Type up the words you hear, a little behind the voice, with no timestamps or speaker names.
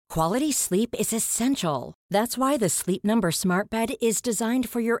Quality sleep is essential. That's why the Sleep Number Smart Bed is designed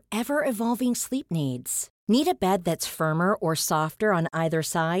for your ever-evolving sleep needs. Need a bed that's firmer or softer on either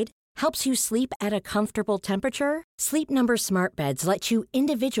side? Helps you sleep at a comfortable temperature? Sleep Number Smart Beds let you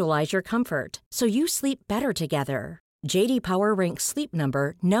individualize your comfort, so you sleep better together. J.D. Power ranks Sleep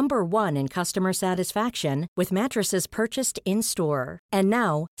Number number 1 in customer satisfaction with mattresses purchased in-store. And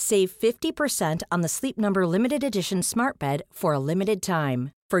now, save 50% on the Sleep Number Limited Edition Smart Bed for a limited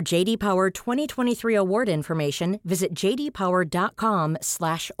time. For J.D. Power 2023 award information, visit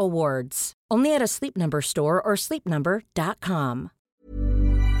jdpower.com/awards. Only at a Sleep Number store or sleepnumber.com.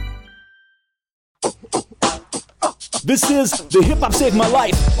 This is the Hip Hop Saved My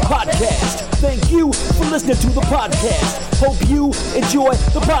Life podcast. Thank you for listening to the podcast. Hope you enjoy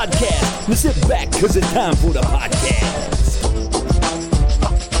the podcast. Now sit back, because it's time for the podcast.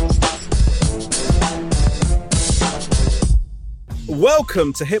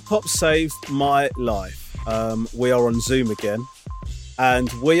 Welcome to Hip Hop Saved My Life. We are on Zoom again,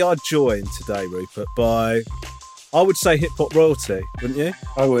 and we are joined today, Rupert, by, I would say, hip hop royalty, wouldn't you?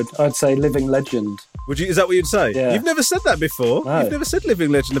 I'd say living legend. Would you? Is that what you'd say? Yeah. You've never said that before. No. You've never said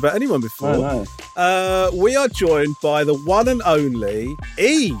living legend about anyone before. No. We are joined by the one and only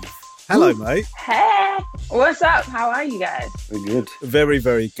Eve. Hello, mate. Hey, what's up? How are you guys? We're good. Very,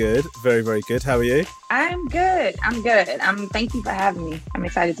 very good. Very, very good. How are you? I'm good. Thank you for having me. I'm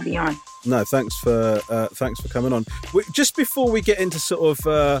excited to be on. No, thanks for coming on. Just before we get into sort of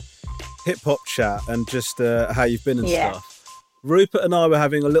hip hop chat and just how you've been and stuff, Rupert and I were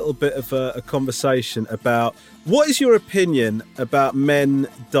having a little bit of a conversation about what is your opinion about men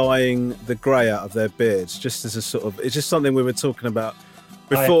dyeing the grey out of their beards, just as a sort of, it's just something we were talking about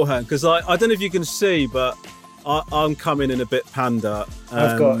beforehand, because I don't know if you can see, but I'm coming in a bit panda.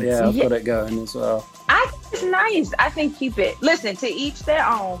 I've got it going as well. I think it's nice. I think keep it. Listen, to each their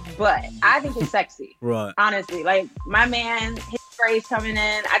own, but I think it's sexy. Right. Honestly, like my man, his gray's coming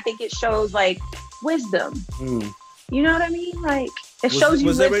in. I think it shows like wisdom. You know what I mean? Like it shows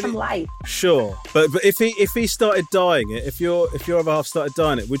you live some life. Sure, but if he started dyeing it, if your other half started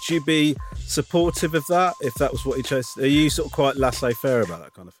dyeing it, would you be supportive of that? If that was what he chose, are you sort of quite laissez-faire about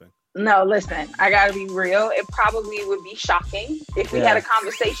that kind of thing? No, listen, I gotta be real. It probably would be shocking if we had a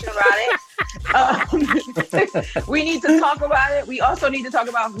conversation about it. We need to talk about it. We also need to talk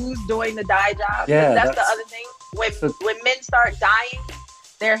about who's doing the dye job. Yeah, that's the other thing. When men start dyeing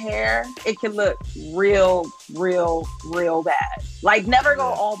their hair, it can look real bad. Like never go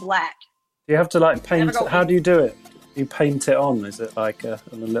all black. You have to like paint it. How do you do it? You paint it on? Is it like a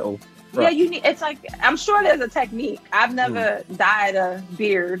little brush? Yeah, you need. It's like, I'm sure there's a technique. I've never dyed a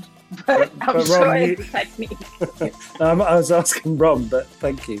beard, but I'm sure Ron, it's a technique. I was asking Ron, but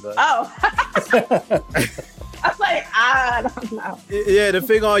thank you. But. Oh. I was like, I don't know. Yeah, the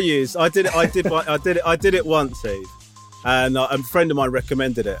thing I use, I did it once, Eve. And a friend of mine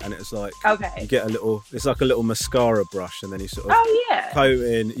recommended it, and it's like you get it's like a little mascara brush, and then you sort of coat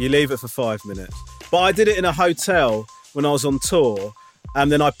in. You leave it for 5 minutes. But I did it in a hotel when I was on tour,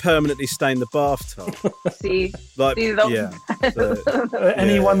 and then I permanently stained the bathtub.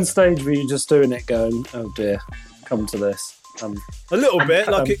 Any one stage where you're just doing it, going, "Oh dear, come to this." A little bit,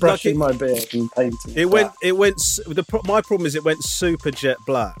 brushing my beard and painting. My problem is it went super jet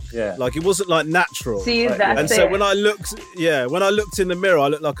black. Yeah, like it wasn't like natural. See, that's and so when I looked in the mirror, I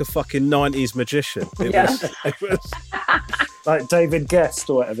looked like a fucking 90s magician. It was like David Guest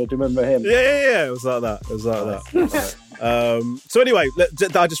or whatever. Do you remember him? Yeah. It was like that. So anyway,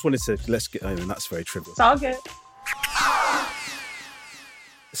 I just wanted to let's get. I mean, that's very trivial. It's all good.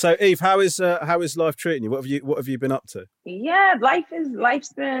 So Eve, how is life treating you? What have you been up to? Yeah,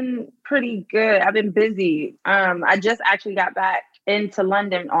 life's been pretty good. I've been busy. I just actually got back into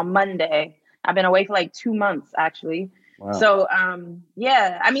London on Monday. I've been away for like 2 months actually. Wow. So I mean,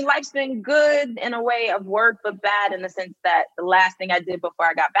 life's been good in a way of work, but bad in the sense that the last thing I did before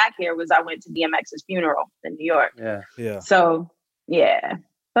I got back here was I went to DMX's funeral in New York. Yeah. So yeah.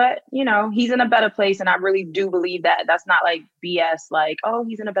 But, you know, he's in a better place. And I really do believe that. That's not like BS, like, oh,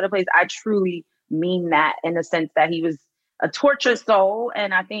 he's in a better place. I truly mean that in the sense that he was a tortured soul.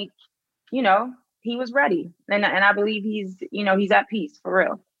 And I think, you know, he was ready. And I believe he's at peace for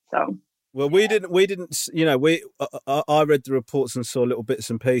real. So. Well, we didn't, you know, I read the reports and saw little bits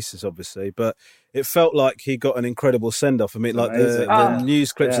and pieces, obviously, but it felt like he got an incredible send-off. I mean, like the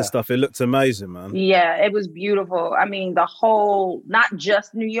news clips and stuff, it looked amazing, man. Yeah, it was beautiful. I mean, the whole, not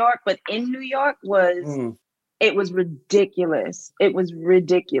just New York, but in New York it was ridiculous. It was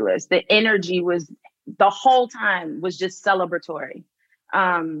ridiculous. The energy was, the whole time was just celebratory.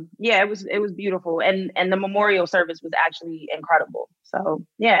 It was beautiful. And the memorial service was actually incredible. So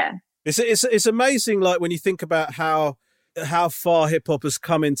yeah, it's amazing. Like when you think about how far hip hop has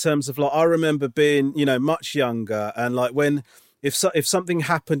come in terms of like, I remember being, you know, much younger, and like when if something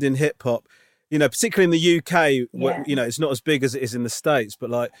happened in hip hop, you know, particularly in the UK, where, you know, it's not as big as it is in the States, but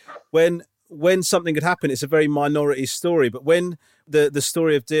like when something had happened, it's a very minority story. But when the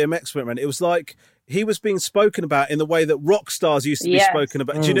story of DMX went around, it was like he was being spoken about in the way that rock stars used to be spoken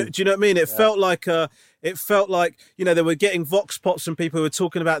about. Do you know what I mean? It felt like you know, they were getting vox pops from people who were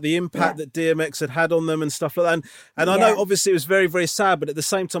talking about the impact that DMX had on them and stuff like that. And I know obviously it was very, very sad, but at the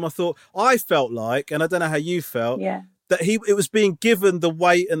same time I felt like, and I don't know how you felt, that it was being given the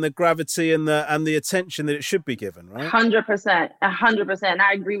weight and the gravity and the attention that it should be given, right? 100%.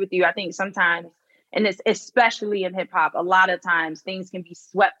 I agree with you. I think sometimes, and it's especially in hip hop, a lot of times things can be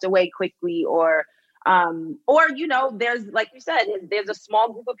swept away quickly, or you know, there's, like you said, there's a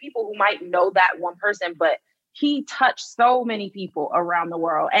small group of people who might know that one person, but he touched so many people around the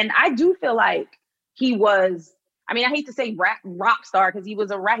world. And I do feel like he was, I mean, I hate to say rock star, because he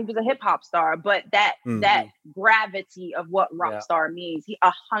was a hip hop star, but that gravity of what rock star means, he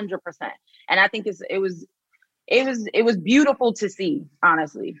 100%. And I think it was beautiful to see,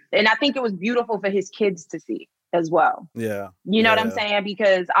 honestly. And I think it was beautiful for his kids to see as well. Yeah. You know what I'm saying?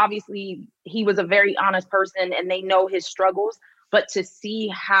 Because obviously he was a very honest person and they know his struggles, but to see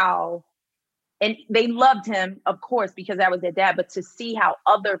how, and they loved him, of course, because that was their dad, but to see how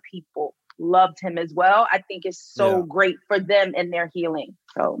other people loved him as well, I think is so great for them and their healing.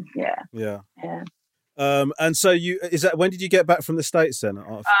 So yeah. And so when did you get back from the States then?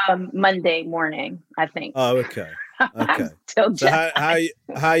 Monday morning, I think. Oh, okay. Still so how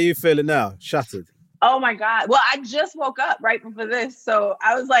are you feeling now? Shattered? Oh my God. Well, I just woke up right before this. So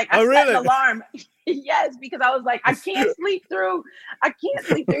I was like, I set an alarm. Yes, because I was like, I can't sleep through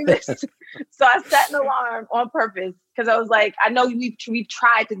this. So I set an alarm on purpose because I was like, I know we've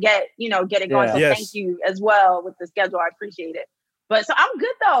tried to get it going. So thank you as well with the schedule. I appreciate it. But so I'm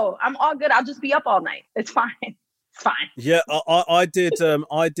good though. I'm all good. I'll just be up all night. It's fine. It's fine. Yeah, I did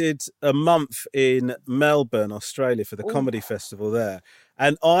a month in Melbourne, Australia for the comedy festival there.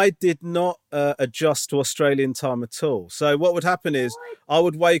 And I did not adjust to Australian time at all. So what would happen is I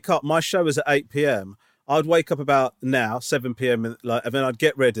would wake up. My show was at 8 p.m. I'd wake up about 7 p.m. and then I'd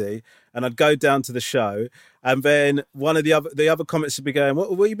get ready and I'd go down to the show. And then one of the other comics would be going,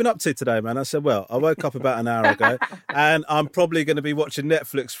 "What have you been up to today, man?" I said, "Well, I woke up about an hour ago, and I'm probably going to be watching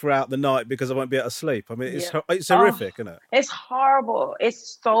Netflix throughout the night because I won't be able to sleep." I mean, it's horrific, isn't it? It's horrible.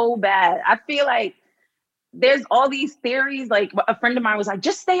 It's so bad. I feel like there's all these theories. Like a friend of mine was like,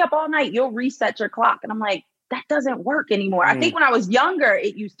 "Just stay up all night. You'll reset your clock." And I'm like, that doesn't work anymore. I think when I was younger,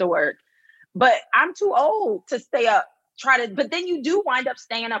 it used to work. But I'm too old to stay up, but then you do wind up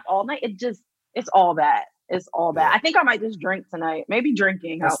staying up all night. It's all bad. It's all bad. I think I might just drink tonight. Maybe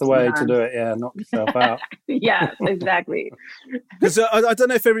drinking. That's the way to do it. Yeah, knock yourself out. Yeah, exactly. Because I don't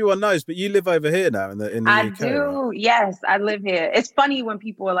know if everyone knows, but you live over here now in the UK. I do. Right? Yes, I live here. It's funny when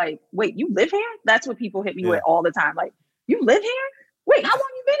people are like, "Wait, you live here?" That's what people hit me with all the time. Like, "You live here? Wait, how long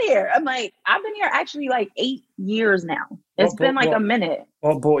you been here?" I'm like, I've been here actually like 8 years now. It's been like a minute.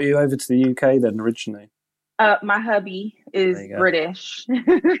 What brought you over to the UK then originally? My hubby is British.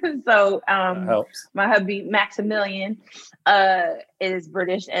 So my hubby, Maximilian, is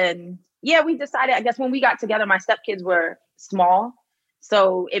British. And we decided, I guess when we got together, my stepkids were small.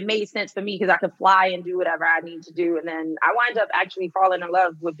 So it made sense for me because I could fly and do whatever I need to do. And then I wind up actually falling in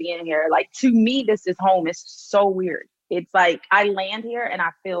love with being here. Like, to me, this is home. It's so weird. It's like I land here and I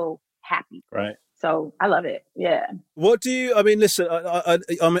feel happy. Right. So I love it. Yeah. Listen,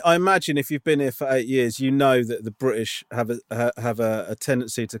 I imagine if you've been here for 8 years, you know that the British have a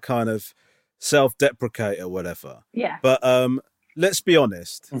tendency to kind of self-deprecate or whatever. Yeah. But let's be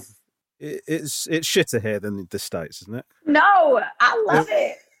honest, it's shitter here than the States, isn't it? No, I love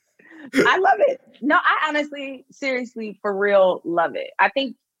it. I love it. No, I honestly, seriously, for real, love it. I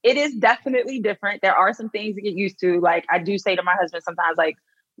think it is definitely different. There are some things to get used to. Like, I do say to my husband sometimes, like,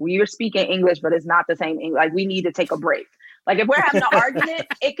 we are speaking English, but it's not the same English. Like, we need to take a break. Like, if we're having an argument,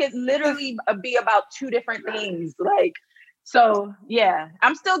 it could literally be about two different things. Like, so yeah,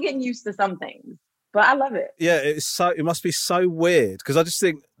 I'm still getting used to some things, but I love it. Yeah, it must be so weird because I just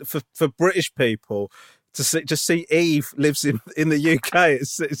think for British people to see Eve lives in the UK,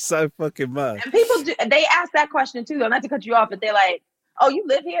 it's so fucking mad. And people they ask that question too, though, not to cut you off, but they're like, "Oh, you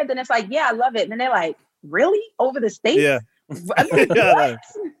live here?" Then it's like, "Yeah, I love it." And then they're like, "Really? Over the States?" Yeah. I mean, what?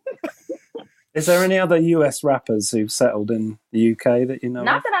 Is there any other US rappers who've settled in the UK that you know?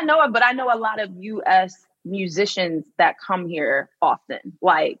 Not that I know of, but I know a lot of US musicians that come here often.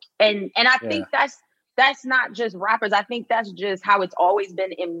 Like, and I think that's not just rappers. I think that's just how it's always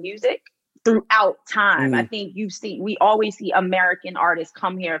been in music throughout time. I think we always see American artists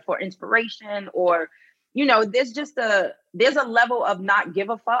come here for inspiration, or, you know, there's a level of not give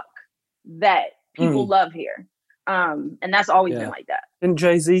a fuck that people love here. And that's always been like that. Didn't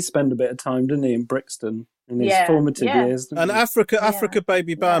Jay-Z spend a bit of time, didn't he, in Brixton in his formative years? And Africa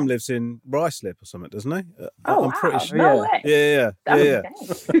Baby Bam lives in Ruislip or something, doesn't he? I'm pretty sure. No way. Yeah.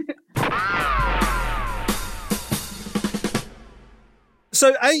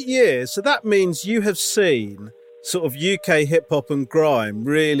 So 8 years, so that means you have seen sort of UK hip-hop and grime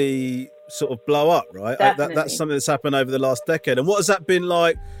really sort of blow up, right? That's something that's happened over the last decade. And what has that been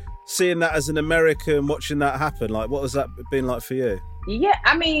like, seeing that as an American, watching that happen? Like, what has that been like for you? Yeah,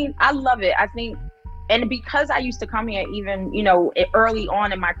 I mean, I love it. I think, and because I used to come here even, you know, early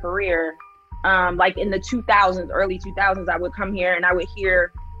on in my career, like in the early 2000s, I would come here and I would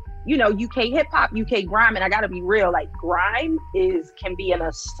hear, you know, UK hip hop, UK grime. And I got to be real, like grime can be an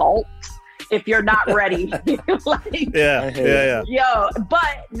assault if you're not ready. Like, yeah. Yo,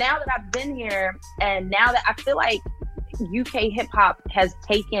 but now that I've been here, and now that I feel like UK hip hop has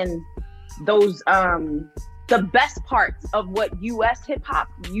taken those, the best parts of what US hip hop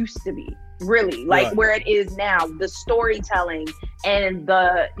used to be, really, like where it is now, the storytelling and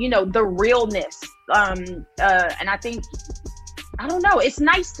the, you know, the realness. And I think, I don't know, it's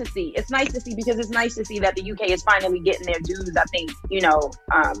nice to see. It's nice to see, because it's nice to see that the UK is finally getting their dues. I think, you know,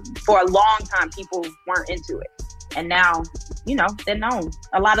 for a long time, people weren't into it. And now, you know, they're known.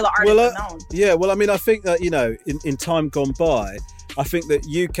 A lot of the artists are known. Yeah, well, I mean, I think that, you know, in time gone by, I think that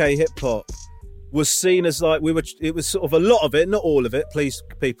UK hip-hop was seen as like, it was sort of a lot of it, not all of it, please,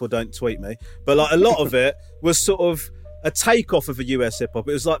 people don't tweet me, but like a lot of it was sort of a takeoff of a US hip hop.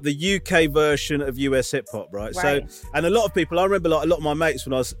 It was like the UK version of US hip hop, right? So, and a lot of people, I remember like a lot of my mates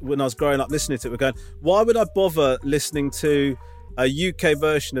when I was growing up listening to it were going, why would I bother listening to a UK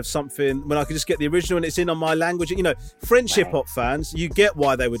version of something when I could just get the original and it's in on my language? You know, French hip hop fans, you get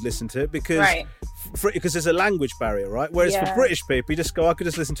why they would listen to it, because there's a language barrier, right? Whereas for British people, you just go, I could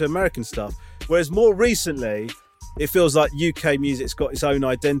just listen to American stuff. Whereas more recently, it feels like UK music's got its own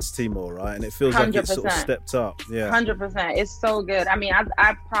identity more, right? And it feels 100%. Like it's sort of stepped up. Yeah, 100%. It's so good. I mean,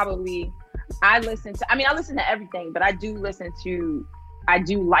 I listen to everything, but I do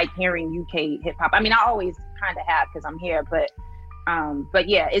like hearing UK hip hop. I mean, I always kind of have, because I'm here, but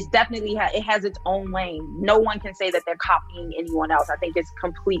yeah, it's definitely it has its own lane. No one can say that they're copying anyone else. I think it's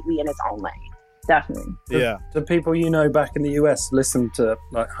completely in its own lane. Definitely. Yeah. Do people you know back in the US listen to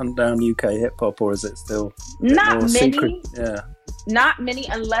like hunt down UK hip hop, or is it still not many? Secret? Yeah. Not many,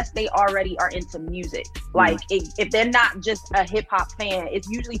 unless they already are into music. Like if they're not just a hip hop fan, it's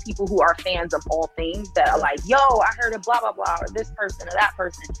usually people who are fans of all things that are like, yo, I heard of blah blah blah, or this person or that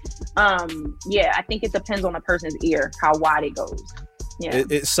person. Yeah, I think it depends on the person's ear how wide it goes. Yeah.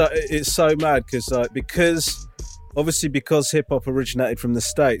 It's so mad because obviously because hip hop originated from the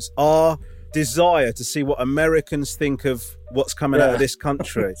States, our desire to see what Americans think of what's coming out of this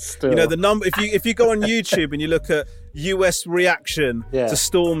country. You know, the number, if you go on YouTube and you look at US reaction to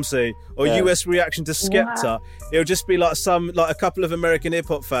Stormzy or US reaction to Skepta, it'll just be like a couple of American hip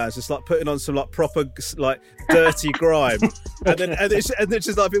hop fans just like putting on some like proper like dirty grime, and it's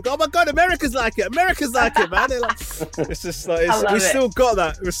just like people go, oh my god, America's like it, man. They're like, it's just like we've still got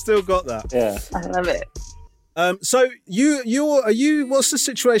that. Yeah, I love it. So what's the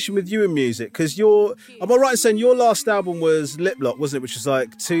situation with you in music? Because am I right in saying your last album was Lip Lock, wasn't it? Which was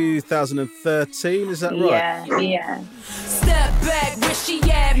like 2013, is that right? Yeah. Step back, where she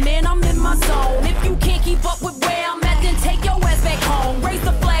at, man, I'm in my zone. If you can't keep up with where I'm at, then take your ass back home. Raise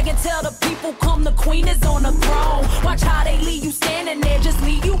the flag and tell the people come, the queen is on the throne. Watch how they leave you standing there, just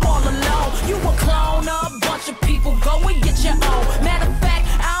leave you all alone. You a clone, a bunch of people, go and get your own. Matter of fact,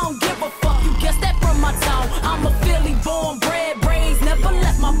 I don't give a fuck, you guess that from my tone. I'm a Philly born, bred, brains, never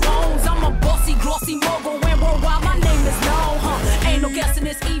left my bones. I'm a bossy, glossy mogul, and worldwide my name is known. Ain't no guessing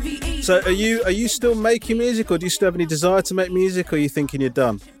this EVE. So are you still making music, or do you still have any desire to make music, or are you thinking you're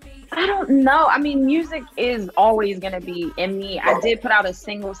done? I don't know. I mean, music is always going to be in me. I did put out a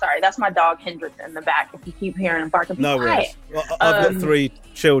single. Sorry, that's my dog Hendrix in the back. If you keep hearing him barking, no worries. Well, I've got 3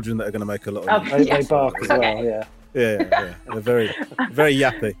 children that are going to make a lot of music. They bark as well, yeah. Yeah. They're very, very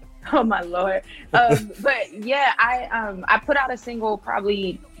yappy. Oh my Lord. But yeah, I put out a single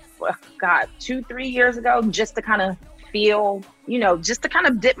probably, 2-3 years ago, just to kind of feel, just to kind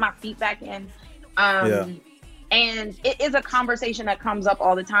of dip my feet back in. And it is a conversation that comes up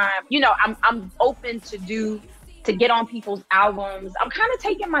all the time. I'm open to get on people's albums. I'm kind of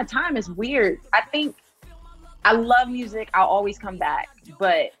taking my time. It's weird. I think I love music. I'll always come back,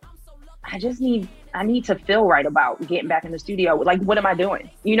 but I just need need to feel right about getting back in the studio. Like, what am I doing?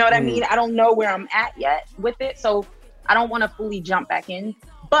 You know what I mean? I don't know where I'm at yet with it. So I don't want to fully jump back in,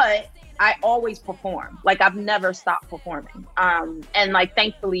 but I always perform. Like, I've never stopped performing. And like,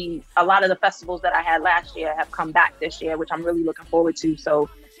 thankfully, a lot of the festivals that I had last year have come back this year, which I'm really looking forward to. So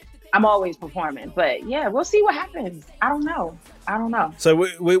I'm always performing, but yeah, we'll see what happens. I don't know. So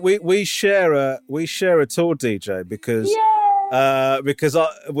we share a tour DJ because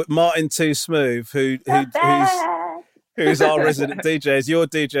Martin Too Smooth, who's our resident DJ, is your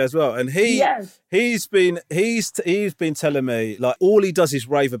DJ as well, and he's been telling me, like, all he does is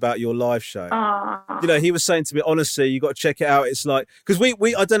rave about your live show. You know, he was saying to me, honestly, you got to check it out. It's like, because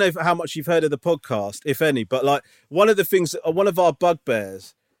we I don't know how much you've heard of the podcast, if any, but like one of our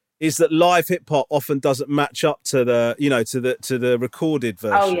bugbears is that live hip hop often doesn't match up to the recorded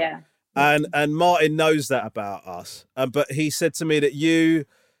version. Oh yeah. And Martin knows that about us. But he said to me that you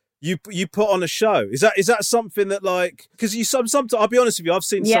put on a show. Is that something that, like, because you sometimes, I'll be honest with you, I've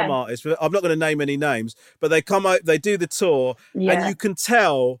seen some artists, but I'm not going to name any names, but they come out, they do the tour, and you can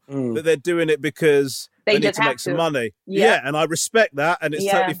tell that they're doing it because they need to make some money. Yeah, and I respect that, and it's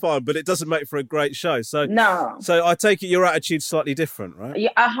totally fine, but it doesn't make for a great show. So So I take it your attitude's slightly different, right?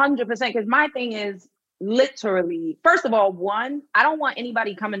 Yeah, 100%. Because my thing is, literally, first of all, one, I don't want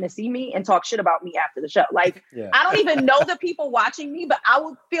anybody coming to see me and talk shit about me after the show. Like, I don't even know the people watching me, but I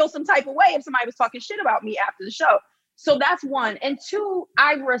would feel some type of way if somebody was talking shit about me after the show. So that's one. And two,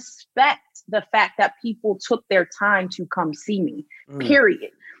 I respect the fact that people took their time to come see me,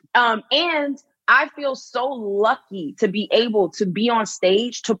 period. And I feel so lucky to be able to be on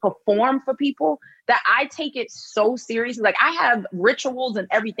stage to perform for people that I take it so seriously. Like, I have rituals and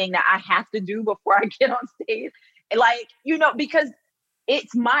everything that I have to do before I get on stage. Like, you know, because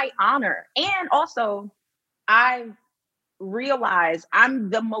it's my honor. And also, I realize I'm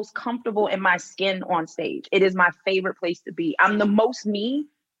the most comfortable in my skin on stage. It is my favorite place to be. I'm the most me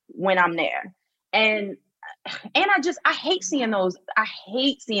when I'm there. And I hate seeing those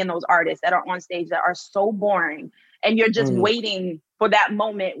artists that are on stage that are so boring, and you're just waiting for that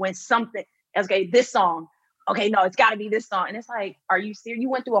moment when something, okay, this song, okay, no, it's got to be this song. And it's like, are you serious? You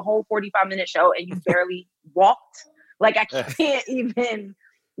went through a whole 45-minute show and you barely walked? Like, I can't even,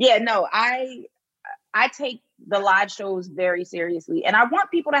 I take the live shows very seriously, and I want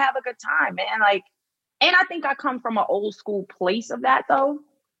people to have a good time, man. Like, and I think I come from an old school place of that, though,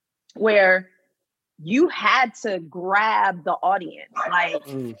 where you had to grab the audience. Like,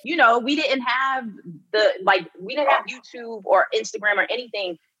 you know, we didn't have YouTube or Instagram or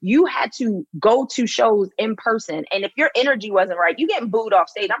anything. You had to go to shows in person. And if your energy wasn't right, you getting booed off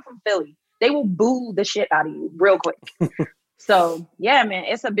stage. I'm from Philly. They will boo the shit out of you real quick. So yeah, man,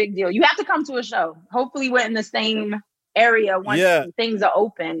 it's a big deal. You have to come to a show. Hopefully we're in the same area once things are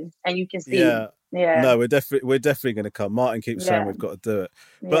open and you can see. Yeah. No, we're definitely going to come. Martin keeps saying we've got to do it.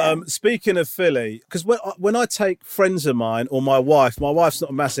 But speaking of Philly, because when I take friends of mine or my wife's not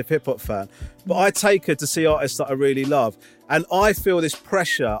a massive hip hop fan, but I take her to see artists that I really love, and I feel this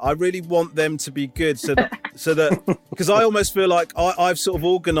pressure. I really want them to be good, so that because I almost feel like I've sort of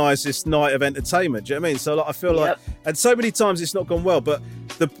organised this night of entertainment. Do you know what I mean? So like, I feel like, and so many times it's not gone well. But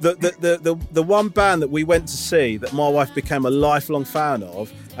the one band that we went to see that my wife became a lifelong fan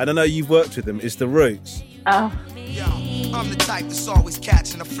of, and I know you've worked with them, is The Roots. Yo, I'm the type that's always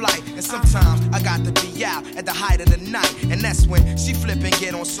catching a flight, and sometimes I got to be out at the height of the night, and that's when she flip and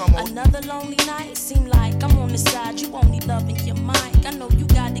get on some old. Another lonely night, seem like I'm on the side, you only loving your mic. I know you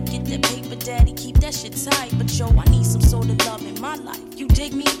got to get that paper, daddy, keep that shit tight, but yo, I need some sort of love in my life. You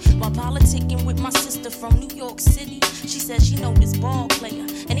dig me? While politicking with my sister from New York City, she said she know this ball player,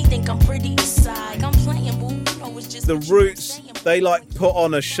 and he think I'm pretty inside. I'm playing, boo. The Roots, they like put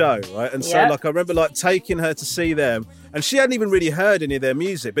on a show, right? And so like I remember like taking her to see them, and she hadn't even really heard any of their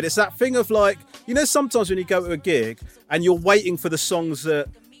music, but it's that thing of like, you know, sometimes when you go to a gig and you're waiting for the songs that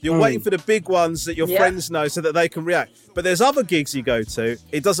you're waiting for the big ones that your friends know so that they can react. But there's other gigs you go to,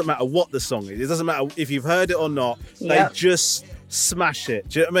 it doesn't matter what the song is, it doesn't matter if you've heard it or not, they just smash it.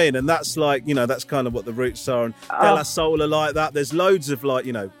 Do you know what I mean? And that's like, you know, that's kind of what The Roots are, and De La Soul are like that. There's loads of like,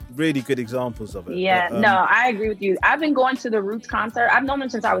 you know, really good examples of it. Yeah, but, no, I agree with you. I've been going to The Roots concert. I've known them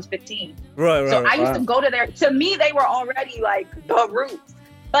since I was 15. Right. So I used to go to their, to me, they were already like The Roots.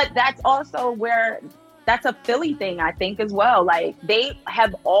 But that's also where, that's a Philly thing, I think, as well. Like, they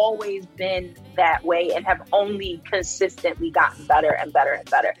have always been that way and have only consistently gotten better and better and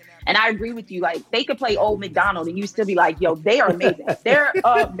better. And I agree with you. Like, they could play Old McDonald and you still be like, yo, they are amazing. They're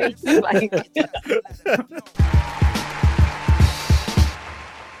amazing. Like,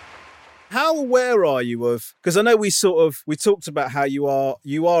 How aware are you of, because I know we talked about how you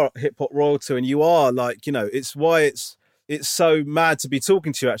are hip hop royalty, and you are like, you know, it's why it's so mad to be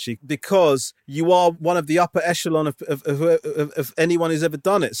talking to you actually, because you are one of the upper echelon of anyone who's ever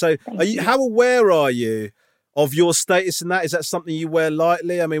done it. So how aware are you of your status in that? Is that something you wear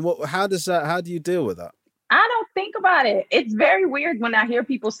lightly? I mean, how do you deal with that? I don't think about it. It's very weird when I hear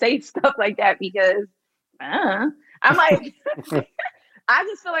people say stuff like that, because I'm like, I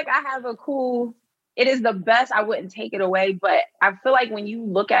just feel like I have it is the best. I wouldn't take it away, but I feel like when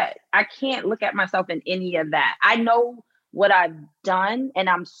you I can't look at myself in any of that. I know what I've done, and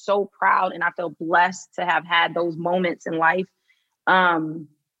I'm so proud, and I feel blessed to have had those moments in life, and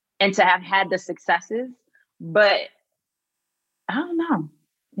to have had the successes, but I don't know.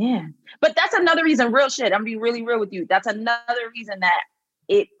 Yeah. But that's another reason, real shit, I'm gonna be really real with you. That's another reason that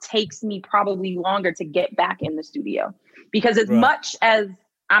it takes me probably longer to get back in the studio, because as much as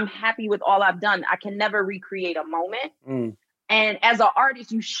I'm happy with all I've done, I can never recreate a moment. And as an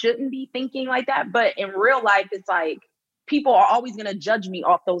artist, you shouldn't be thinking like that. But in real life, it's like, people are always going to judge me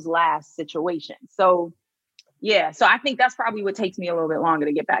off those last situations. So, yeah. So I think that's probably what takes me a little bit longer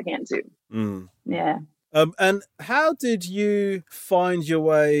to get back into. Yeah. And how did you find your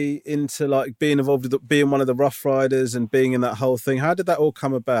way into like being involved with being one of the Rough Riders and being in that whole thing? How did that all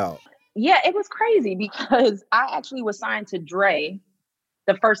come about? Yeah, it was crazy because I actually was signed to Dre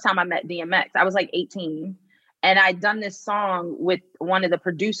the first time I met DMX. I was like 18. And I'd done this song with one of the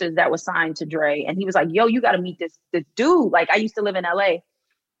producers that was signed to Dre. And he was like, yo, you got to meet this dude. Like, I used to live in LA.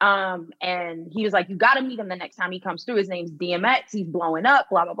 And he was like, you got to meet him the next time he comes through. His name's DMX. He's blowing up,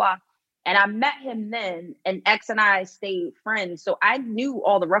 blah, blah, blah. And I met him then, and X and I stayed friends. So I knew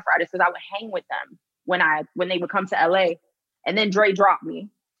all the Rough Riders because I would hang with them when they would come to LA. And then Dre dropped me.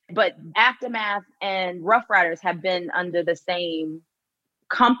 But Aftermath and Rough Riders have been under the same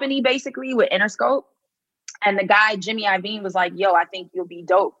company, basically, with Interscope. And the guy, Jimmy Iovine, was like, yo, I think you'll be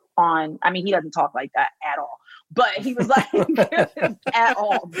dope on, I mean, he doesn't talk like that at all, but he was like, at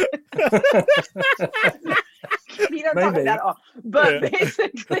all. He doesn't talk like that at all. But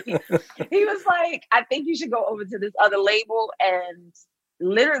basically, he was like, I think you should go over to this other label. And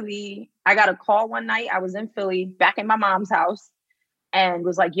literally, I got a call one night. I was in Philly, back in my mom's house, and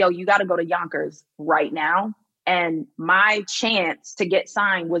was like, yo, you got to go to Yonkers right now. And my chance to get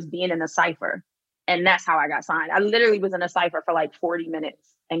signed was being in a cypher. And that's how I got signed. I literally was in a cypher for like 40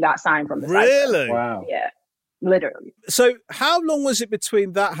 minutes and got signed from the cypher. Really? Wow. Yeah, literally. So how long was it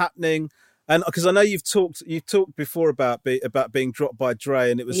between that happening? And because I know you've talked before about being dropped by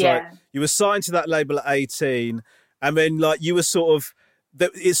Dre, and it was like you were signed to that label at 18, and then like you were sort of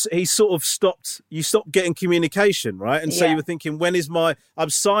you stopped getting communication, right? And so you were thinking, I'm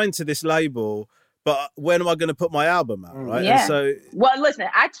signed to this label, but when am I going to put my album out, right? Yeah. And so, well, listen,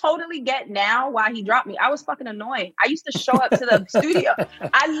 I totally get now why he dropped me. I was fucking annoying. I used to show up to the studio.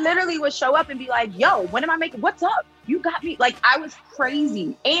 I literally would show up and be like, yo, when am I making, what's up? You got me. Like, I was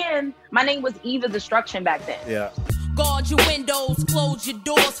crazy. And my name was Eva Destruction back then. Yeah. Guard your windows, close your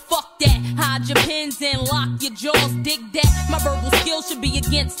doors, fuck that. Hide your pins and lock your jaws, dig that. My verbal skills should be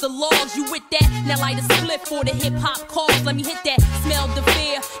against the laws. You with that? Now light a split for the hip-hop cause. Let me hit that. Smell the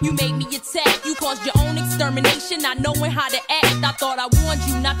fear, you made me attack. You caused your own extermination, not knowing how to act. I thought I warned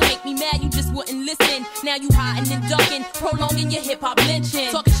you not to make me mad, you just wouldn't listen. Now you hiding and ducking, prolonging your hip-hop lynching.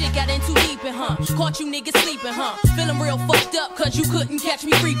 Talking shit got in too deep, huh? Caught you niggas sleeping, huh? Feeling real fucked up cause you couldn't catch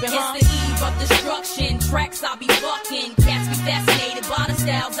me creeping, huh? It's the eve of destruction, tracks I'll be fucking. Cats be fascinated by the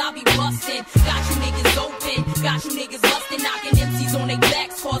styles I be busting. Got you niggas open, got you niggas lusting, knocking MCs on their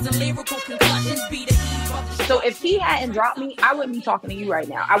backs, causing lyrical concussions. Be the eve of the. So if he hadn't dropped me, I wouldn't be talking to you right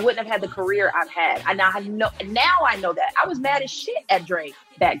now. I wouldn't have had the career I've had. Now I know that. I was mad as shit at Drake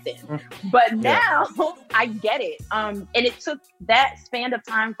back then, but now I get it. And it took that span of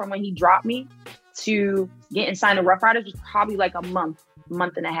time from when he dropped me to getting signed to Rough Riders was probably like a month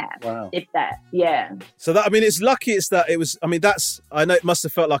and a half. Wow. If that. Yeah. So that, I mean, it's lucky I know it must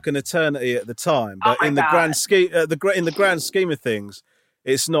have felt like an eternity at the time, but in the grand scheme of things,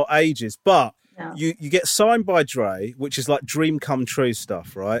 it's not ages. But you get signed by Dre, which is like dream come true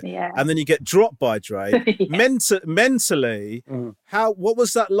stuff, right? Yeah. And then you get dropped by Dre. Mentally, what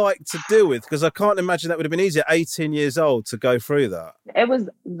was that like to deal with? Because I can't imagine that would have been easy at 18 years old to go through that. It was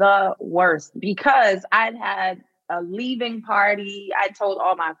the worst because I'd had a leaving party. I told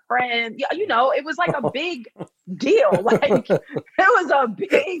all my friends, you know, it was like a big deal. Like it was a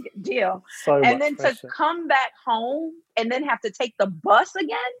big deal. And then to come back home and then have to take the bus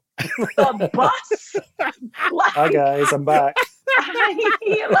again. The bus. Like, hi guys, I'm back.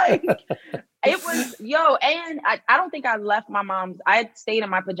 Like it was, No, and I don't think I left my mom's. I had stayed in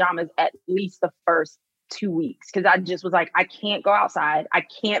my pajamas at least the first 2 weeks because I just was like, I can't go outside. I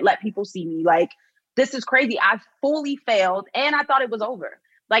can't let people see me. Like, this is crazy. I fully failed and I thought it was over.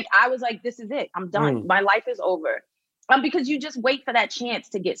 Like, I was like, this is it. I'm done. My life is over. Because you just wait for that chance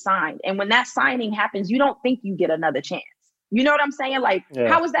to get signed. And when that signing happens, you don't think you get another chance. You know what I'm saying? Like,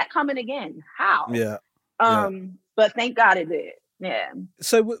 how is that coming again? How? Yeah. But thank God it did. Yeah.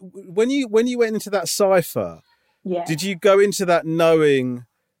 So when you went into that cypher, did you go into that knowing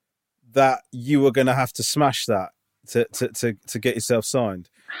that you were going to have to smash that to get yourself signed?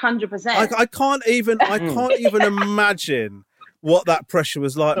 100%. I can't even imagine what that pressure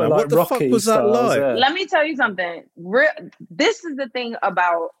was like. Now. Like what the Rocky fuck was that like? Yeah. Let me tell you something. This is the thing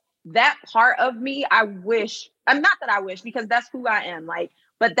about that part of me. Not that I wish, because that's who I am. Like,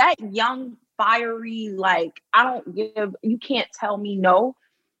 but that young, fiery, like, you can't tell me no.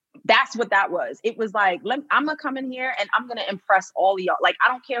 That's what that was. It was like, I'm gonna come in here and I'm gonna impress all of y'all. Like, I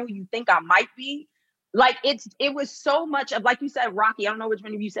don't care who you think I might be. Like, it was so much of, like you said, Rocky. I don't know which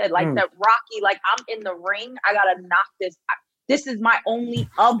one of you said, like that Rocky, like, I'm in the ring. I gotta knock this. This is my only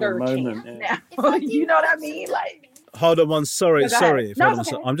other chance now. You know what I mean? Like, hold on, sorry. No,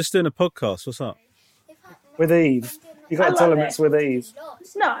 okay. I'm just doing a podcast. What's up? With Eve. You got to tell them it's with Eve.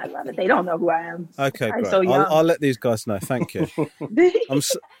 No, I love it. They don't know who I am. Okay, I'm great. so young. I'll let these guys know. Thank you.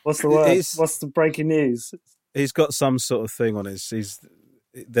 What's the word? What's the breaking news? He's got some sort of thing on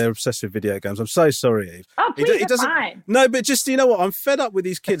they're obsessed with video games. I'm so sorry, Eve. Oh, please, that's fine. No, but just, you know what? I'm fed up with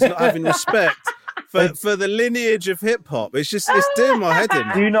these kids not having respect for the lineage of hip hop. It's doing my head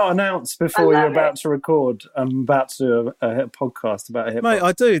in. Do you not announce before you're about to record? I'm about to do a podcast about hip hop. Mate,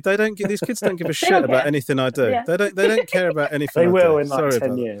 I do. These kids don't give a shit about anything I do. Yeah. They don't care about anything. They will in like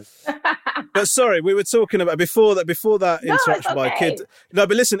 10 years. But sorry, we were talking about before that interaction by a kid. No,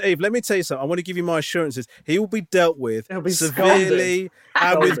 but listen, Eve, let me tell you something. I want to give you my assurances. He will be dealt with severely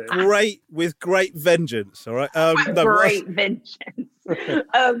and with great vengeance. All right. Great vengeance.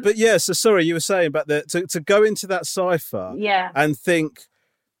 But yeah, so sorry, you were saying about to go into that cypher and think,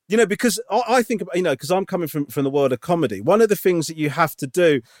 you know, because I think about, you know, because I'm coming from the world of comedy. One of the things that you have to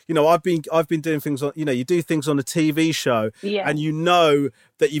do, you know, I've been doing things on, you know, you do things on a TV show and you know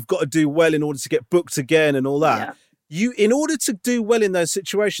that you've got to do well in order to get booked again and all that. Yeah. In order to do well in those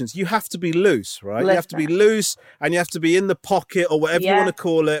situations, you have to be loose, right? You have to be loose and you have to be in the pocket or whatever you want to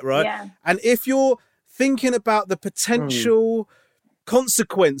call it, right? Yeah. And if you're thinking about the potential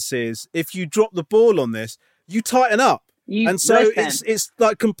consequences if you drop the ball on this, you tighten up. It's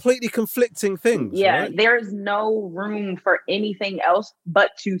like completely conflicting things. Yeah, right? There is no room for anything else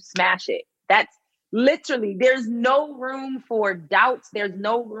but to smash it. That's literally, there's no room for doubts. There's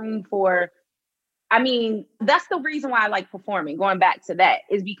no room for, I mean, that's the reason why I like performing. Going back to that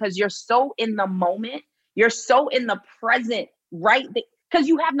is because you're so in the moment. You're so in the present, right? Because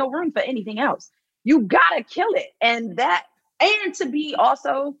you have no room for anything else. You gotta kill it. And to be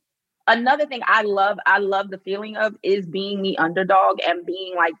also, another thing I love the feeling of is being the underdog and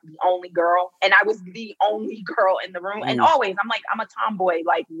being like the only girl. And I was the only girl in the room. And always, I'm a tomboy,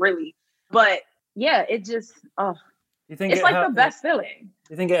 like really. But yeah, it just, it's like the best feeling.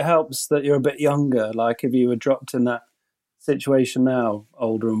 Do you think it helps that you're a bit younger? Like if you were dropped in that situation now,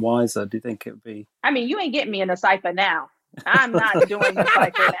 older and wiser, do you think it would be? I mean, you ain't getting me in a cypher now. I'm not doing the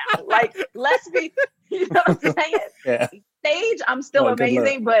cypher now. Like, let's be, you know what I'm saying? Yeah. Stage, I'm still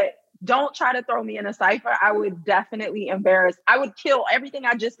amazing, but don't try to throw me in a cypher. I would definitely embarrass. I would kill everything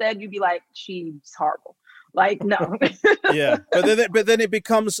I just said. You'd be like, she's horrible. Like, no. Yeah. But then it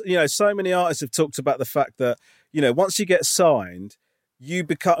becomes, you know, so many artists have talked about the fact that, you know, once you get signed,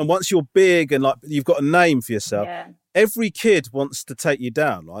 and once you're big and like you've got a name for yourself, every kid wants to take you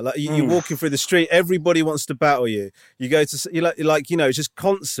down. Right? Like you're walking through the street, everybody wants to battle you. You go to, you like, you know, it's just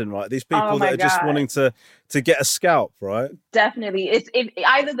constant, right? These people that are just wanting to get a scalp, right? Definitely. It's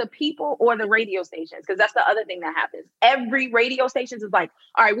either the people or the radio stations, because that's the other thing that happens. Every radio station is like,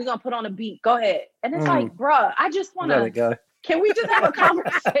 all right, we're going to put on a beat. Go ahead. And it's like, bruh, I just want to. Let it go. Can we just have a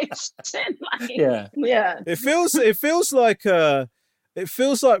conversation? Like, yeah. It feels like it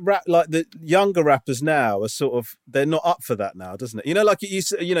feels like rap, like the younger rappers now are sort of, they're not up for that now, doesn't it? You know, like it used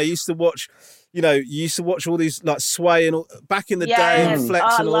to, you used to watch all these like Sway and all, back in the day and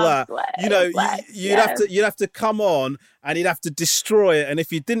Flex and all that. Sway, you know, you'd have to come on and you'd have to destroy it. And if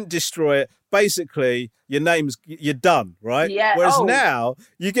you didn't destroy it, basically you're done, right? Yeah. Whereas now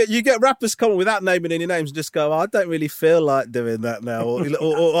you get rappers coming without naming any names and just go, I don't really feel like doing that now, or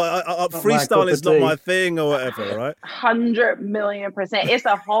freestyle is not my thing, or whatever, right? 100,000,000%. It's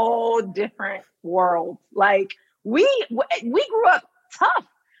a whole different world. Like we grew up tough.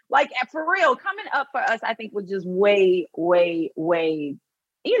 Like for real, coming up for us, I think was just way, way, way,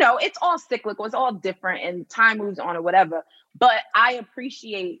 you know, it's all cyclical. It's all different and time moves on or whatever. But I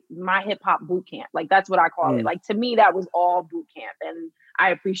appreciate my hip hop boot camp. Like, that's what I call it. Like, to me, that was all boot camp and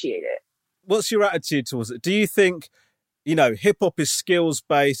I appreciate it. What's your attitude towards it? Do you think, you know, hip hop is skills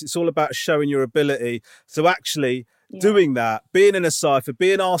based? It's all about showing your ability. So actually doing that, being in a cypher,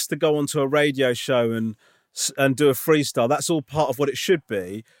 being asked to go onto a radio show and do a freestyle, that's all part of what it should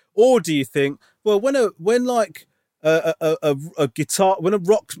be? Or do you think, well, when a guitar, when a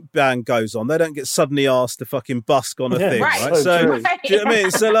rock band goes on, they don't get suddenly asked to fucking busk on a thing, right? So, do you know what I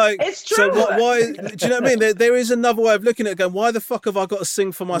mean? So, like, it's true. So why? Do you know what I mean? There is another way of looking at it. Going, why the fuck have I got to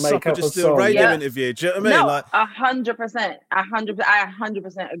sing for myself or just do a radio interview? Do you know what I mean? No, like, 100%. I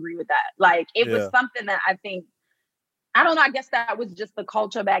 100% agree with that. Like, it was something that I think, I don't know. I guess that was just the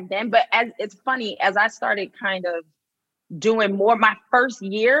culture back then. But it's funny, as I started kind of doing more, my first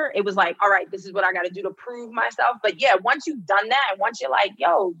year, it was like, all right, this is what I got to do to prove myself. But yeah, once you've done that, and once you're like,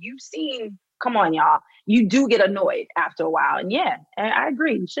 yo, you've seen, come on, y'all, you do get annoyed after a while. And yeah, I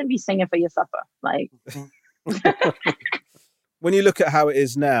agree. You shouldn't be singing for your supper. Like, when you look at how it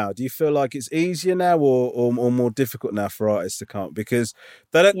is now, do you feel like it's easier now or more difficult now for artists to come? Because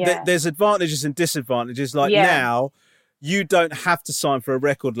there's advantages and disadvantages. Like now, you don't have to sign for a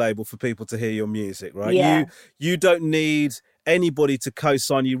record label for people to hear your music, right? Yeah. You don't need anybody to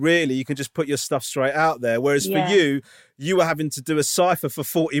co-sign you, really. You can just put your stuff straight out there. Whereas for you were having to do a cypher for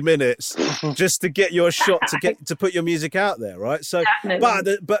 40 minutes just to get your shot to put your music out there, right? So,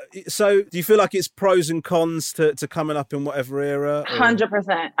 so do you feel like it's pros and cons to coming up in whatever era?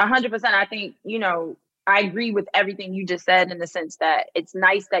 100%. 100%. I think, you know, I agree with everything you just said in the sense that it's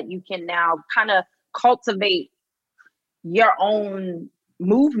nice that you can now kind of cultivate your own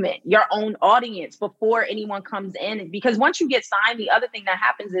movement, your own audience before anyone comes in. Because once you get signed, the other thing that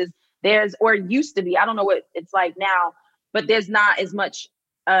happens is or it used to be, I don't know what it's like now, but there's not as much,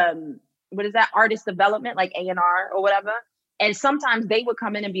 artist development, like A&R or whatever. And sometimes they would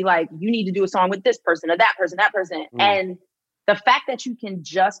come in and be like, you need to do a song with this person or that person. And the fact that you can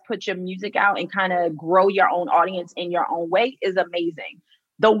just put your music out and kind of grow your own audience in your own way is amazing.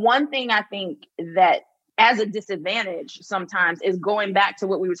 The one thing I think that as a disadvantage sometimes is going back to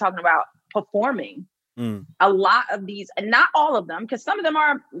what we were talking about, performing. A lot of these, and not all of them, because some of them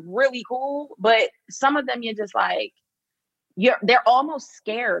are really cool, but some of them you're just like, they're almost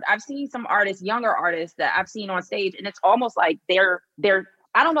scared. I've seen some artists, younger artists that I've seen on stage, and it's almost like they're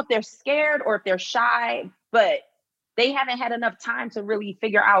I don't know if they're scared or if they're shy, but they haven't had enough time to really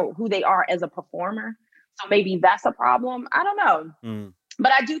figure out who they are as a performer. So maybe that's a problem. I don't know.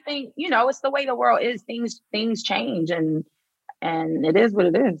 But I do think, you know, it's the way the world is. Things change, and it is what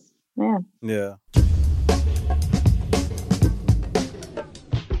it is. Yeah. Yeah.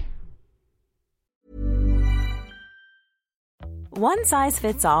 One size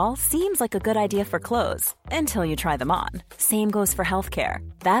fits all seems like a good idea for clothes until you try them on. Same goes for healthcare.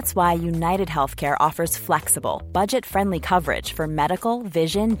 That's why United Healthcare offers flexible, budget-friendly coverage for medical,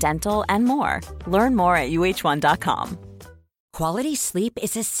 vision, dental, and more. Learn more at uh1.com. Quality sleep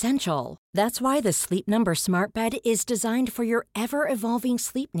is essential. That's why the Sleep Number Smart Bed is designed for your ever-evolving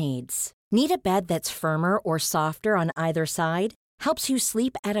sleep needs. Need a bed that's firmer or softer on either side? Helps you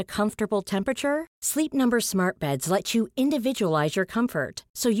sleep at a comfortable temperature? Sleep Number Smart Beds let you individualize your comfort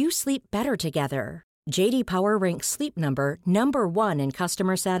so you sleep better together. J.D. Power ranks Sleep Number number 1 in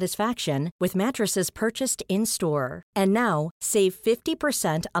customer satisfaction with mattresses purchased in-store. And now, save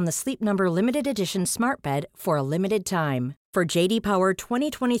 50% on the Sleep Number Limited Edition Smart Bed for a limited time. For J.D. Power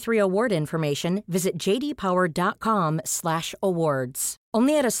 2023 award information, visit jdpower.com/awards.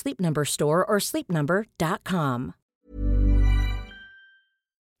 Only at a Sleep Number store or sleepnumber.com.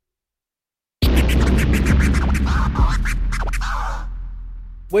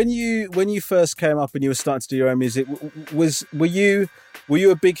 When you first came up and you were starting to do your own music, were you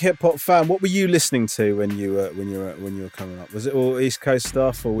a big hip hop fan? What were you listening to when you were coming up? Was it all East Coast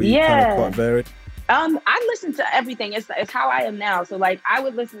stuff, or were you kind of quite varied? I listened to everything. It's how I am now. So like I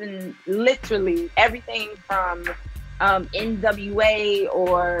would listen literally everything from NWA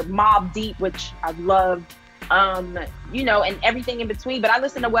or Mobb Deep, which I loved, you know, and everything in between. But I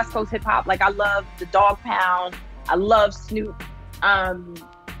listen to West Coast hip hop. Like I love the Dog Pound. I love Snoop.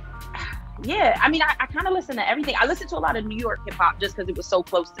 Yeah, I mean, I kind of listen to everything. I listen to a lot of New York hip hop just because it was so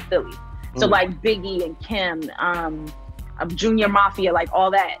close to Philly. So like Biggie and Kim, Junior Mafia, like all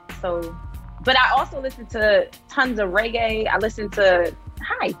that. So, but I also listen to tons of reggae. I listen to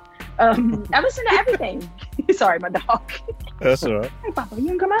I listen to everything. Sorry, my dog. That's all right. Hey, Papa, you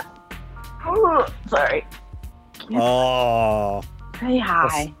can come out? Oh, sorry. Oh. Say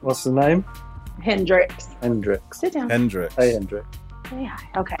hi. What's the name? Hendrix. Sit down. Hendrix. Hey, Hendrix. Say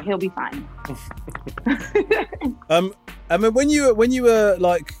hi. Okay, he'll be fine. I mean, when you were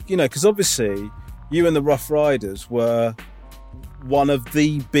like, you know, because obviously you and the Rough Riders were one of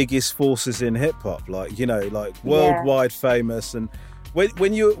the biggest forces in hip hop, like, you know, like worldwide famous. And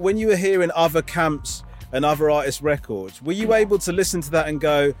when you were hearing other camps and other artists' records, were you able to listen to that and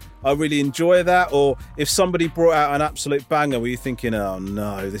go, I really enjoy that? Or if somebody brought out an absolute banger, were you thinking, oh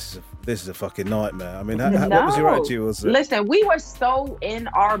no, this is a fucking nightmare? I mean, what was your attitude? Listen, we were so in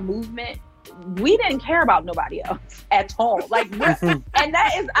our movement, we didn't care about nobody else at all. Like, and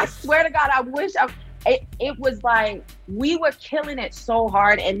that is, I swear to God, I wish it was like, we were killing it so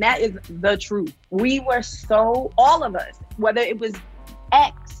hard, and that is the truth. We were so, all of us, whether it was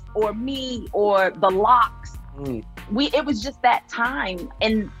X or me or the Locks, it was just that time.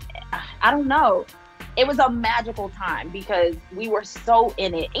 And I don't know, it was a magical time because we were so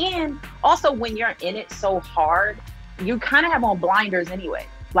in it. And also when you're in it so hard, you kind of have on blinders anyway.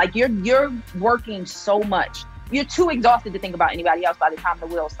 Like you're working so much. You're too exhausted to think about anybody else by the time the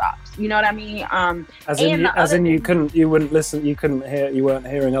wheel stops. You know what I mean? You wouldn't listen, you weren't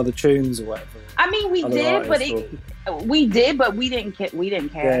hearing other tunes or whatever. I mean, we did, but we didn't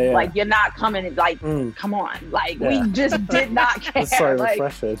care. Yeah. Like, you're not coming, like, come on. Like, we just did not care. That's so like,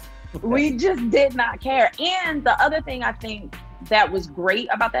 refreshing. We just did not care. And the other thing I think that was great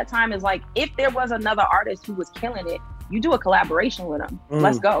about that time is, like, if there was another artist who was killing it, you do a collaboration with them.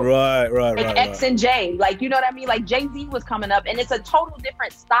 Let's go. Right. Like X and J, like, you know what I mean? Like, Jay-Z was coming up, and it's a total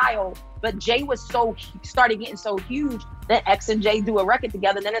different style, but Jay was started getting so huge that X and J do a record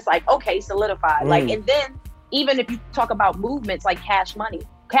together, then it's like, okay, solidified. Like, and then even if you talk about movements like Cash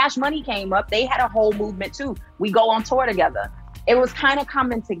Money came up, they had a whole movement too. We go on tour together. It was kind of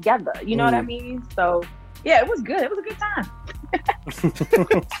coming together, you know what I mean? So yeah, it was good. It was a good time.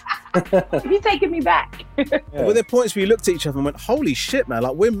 You're taking me back. Were there points where you looked at each other and went, holy shit, man,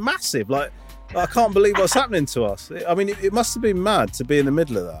 like, we're massive. Like, I can't believe what's happening to us. I mean, it must have been mad to be in the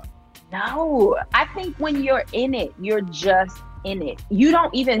middle of that. No, I think when you're in it, you're just in it. You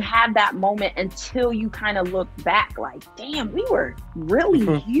don't even have that moment until you kind of look back like, damn, we were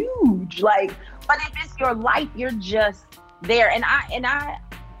really huge. Like, but if it's your life, you're just there. And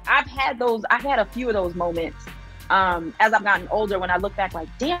I've had a few of those moments as I've gotten older, when I look back like,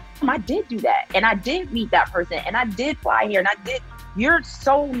 damn, I did do that. And I did meet that person, and I did fly here, and you're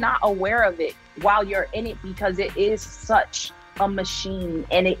so not aware of it while you're in it, because it is such a machine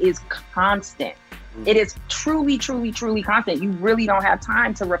and it is constant. It is truly, truly, truly constant. You really don't have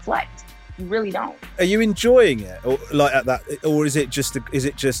time to reflect. You really don't. Are you enjoying it, or like at that, or is it just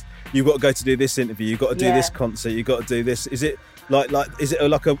you've got to go to do this interview, you've got to do this concert, you've got to do this? Is it like is it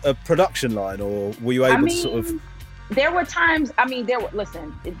like a production line, or were you able to sort of? There were times.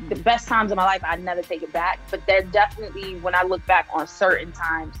 Listen, the best times of my life, I'd never take it back. But there definitely, when I look back on certain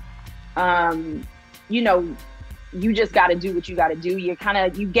times, you know, you just got to do what you got to do. You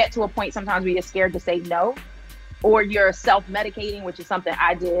get to a point sometimes where you're scared to say no, or you're self-medicating, which is something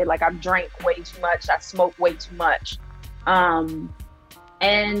I did. Like, I drank way too much. I smoked way too much. And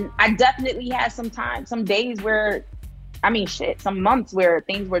I definitely had some days where, some months where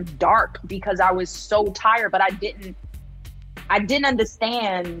things were dark because I was so tired, but I didn't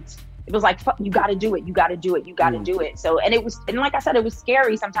understand. It was like, fuck, you got to do it. You got to do it. You got to do it. So, and like I said, it was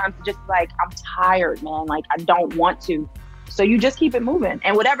scary sometimes to just like, I'm tired, man. Like, I don't want to. So you just keep it moving,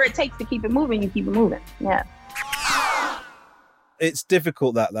 and whatever it takes to keep it moving, you keep it moving. Yeah. It's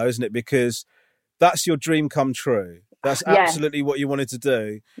difficult that though, isn't it? Because that's your dream come true. That's absolutely what you wanted to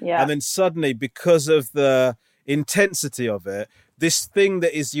do. Yeah. And then suddenly, because of the intensity of it, this thing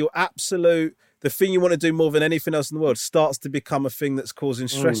that is your absolute, the thing you want to do more than anything else in the world, starts to become a thing that's causing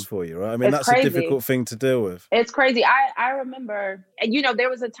stress for you, right? I mean, it's that's crazy. A difficult thing to deal with. It's crazy. I remember, you know, there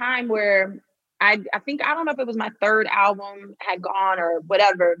was a time where I don't know if it was my third album had gone or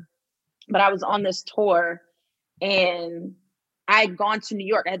whatever, but I was on this tour and I had gone to New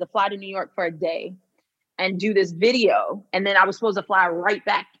York. I had to fly to New York for a day and do this video. And then I was supposed to fly right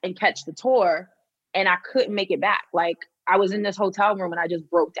back and catch the tour. And I couldn't make it back. Like, I was in this hotel room and I just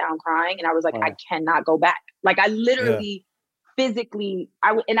broke down crying. And I was like, I cannot go back. Like, I literally physically,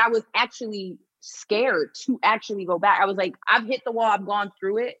 I was actually scared to actually go back. I was like, I've hit the wall, I've gone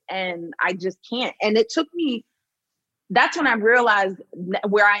through it, and I just can't. And it took me, that's when I realized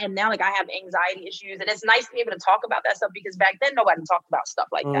where I am now. Like, I have anxiety issues, and it's nice to be able to talk about that stuff, because back then nobody talked about stuff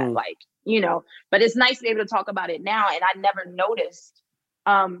like that. Like, you know, but it's nice to be able to talk about it now. And I never noticed.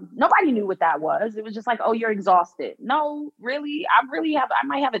 Nobody knew what that was. It was just like, oh, you're exhausted. No, really, I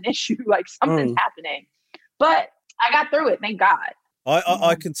might have an issue. Like, something's happening. But I got through it, thank God.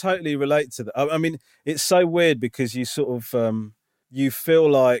 I can totally relate to that. I mean, it's so weird because you sort of you feel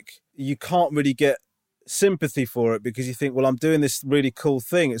like you can't really get sympathy for it because you think, well, I'm doing this really cool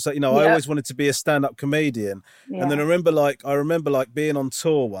thing. It's like, I always wanted to be a stand-up comedian, and then I remember like being on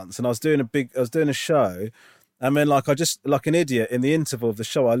tour once, and I was doing a show, and then like I just like an idiot in the interval of the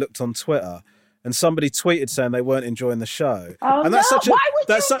show, I looked on Twitter. And somebody tweeted saying they weren't enjoying the show. Oh, and that's no. Why would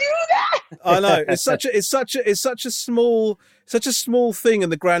you do that? I know it's such a small thing in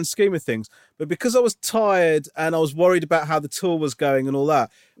the grand scheme of things. But because I was tired and I was worried about how the tour was going and all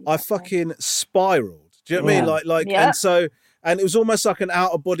that, I fucking spiraled. Do you know what I mean? And it was almost like an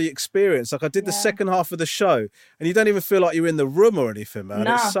out of body experience. Like I did the second half of the show, and you don't even feel like you're in the room or anything, man.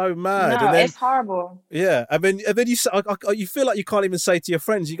 No, it's so mad. No, and then, it's horrible. Yeah, and then you feel like you can't even say to your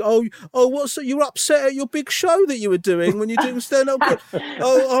friends, you go, you're upset at your big show that you were doing when you're doing stand up.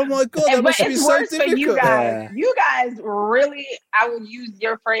 oh my god, that must be so difficult. For you guys. You guys really, I would use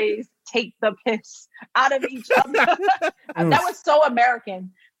your phrase, take the piss out of each other. That was so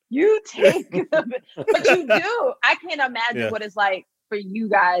American. You take them, but you do. I can't imagine what it's like for you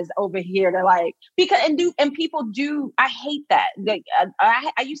guys over here to like, because and people do. I hate that. Like,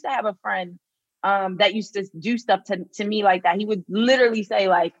 I used to have a friend that used to do stuff to me like that. He would literally say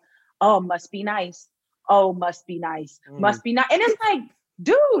like, "Oh, must be nice. Oh, must be nice. Must be nice." And it's like,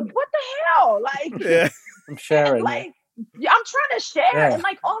 dude, what the hell? Like, I'm sharing. Like, I'm trying to share, and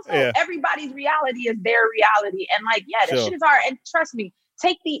like also everybody's reality is their reality, and like, this shit is hard. And trust me.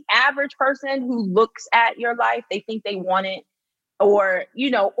 Take the average person who looks at your life, they think they want it, or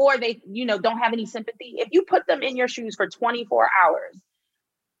they, don't have any sympathy. If you put them in your shoes for 24 hours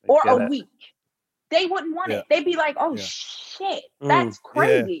or a week, they wouldn't want it. They'd be like, oh shit, that's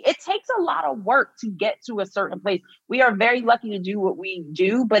crazy. It takes a lot of work to get to a certain place. We are very lucky to do what we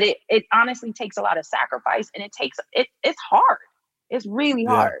do, but it honestly takes a lot of sacrifice, and it's hard. It's really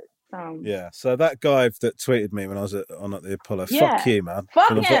hard. So that guy that tweeted me when I was on at the Apollo, fuck you, man. Fuck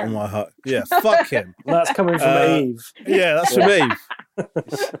from the him. bottom of my heart. Yeah, fuck him. That's coming from Eve. Yeah, that's from Eve.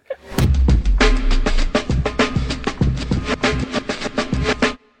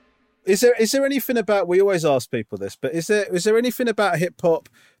 Is there anything about, we always ask people this, but is there anything about hip hop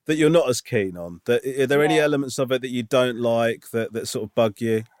that you're not as keen on? Are there any elements of it that you don't like that sort of bug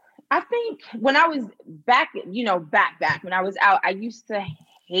you? I think when I was back when I was out, I used to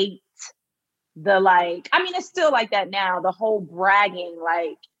hate the it's still like that now, the whole bragging,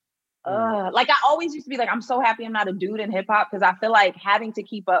 like I always used to be like, I'm so happy I'm not a dude in hip hop, because I feel like having to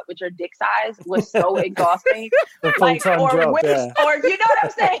keep up with your dick size was so exhausting. Like, or you know what I'm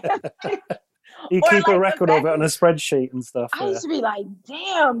saying? You keep a record of it on a spreadsheet and stuff. I used to be like,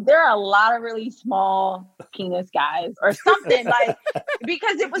 damn, there are a lot of really small penis guys or something, like,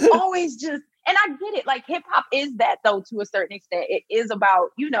 because it was always just. And I get it. Like, hip hop is that, though, to a certain extent. It is about,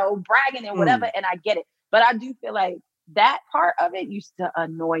 bragging and whatever. And I get it. But I do feel like that part of it used to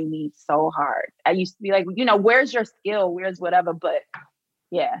annoy me so hard. I used to be like, where's your skill? Where's whatever? But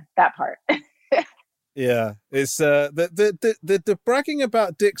yeah, that part. Yeah, it's the bragging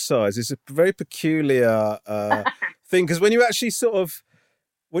about dick size is a very peculiar thing, because when you actually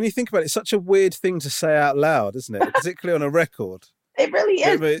when you think about it, it's such a weird thing to say out loud, isn't it? Particularly on a record. It really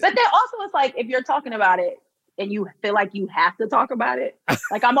is. But then also it's like, if you're talking about it and you feel like you have to talk about it,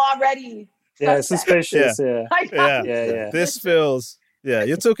 like I'm already suspicious. This feels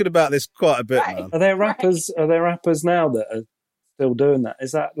you're talking about this quite a bit, man. Are there rappers now that are still doing that?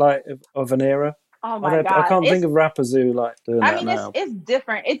 Is that like of an era? Oh my God. I can't think of rappers who like doing that now. It's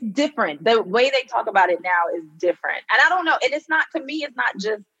different. It's different. The way they talk about it now is different. And I don't know. And it's not, to me, it's not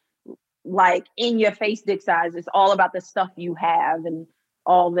just like in your face dick size. It's all about the stuff you have and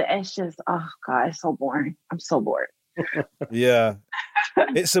all the, it's just, oh God, it's so boring. I'm so bored. Yeah.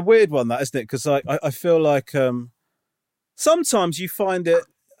 It's a weird one, that, isn't it? Because I feel like sometimes you find it,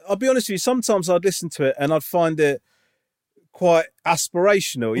 I'll be honest with you, sometimes I'd listen to it and I'd find it quite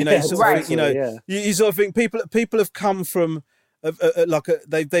aspirational, you sort of think people have come from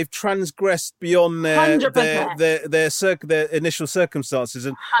they've transgressed beyond their initial circumstances,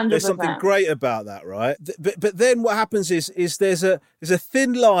 and 100%. There's something great about that, right? But then what happens is there's a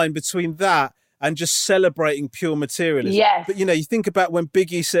thin line between that and just celebrating pure materialism. Yes. But you think about when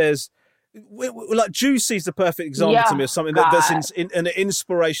Biggie says, like, Juicy's the perfect example to me of something that's in an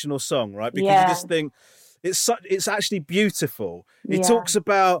inspirational song, right? Because you just think it's actually beautiful. He talks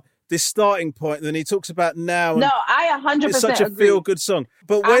about this starting point, and then he talks about now. No, I 100% It's such a agree. feel-good song.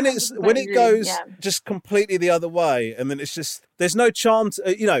 But when it goes just completely the other way, and then it's just, there's no charm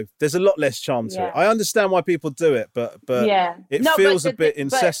to, there's a lot less charm to it. I understand why people do it, but it feels a bit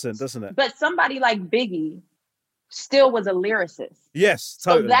incessant, doesn't it? But somebody like Biggie, still was a lyricist. Yes,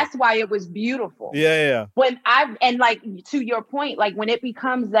 totally. So that's why it was beautiful. Yeah. And like, to your point, like when it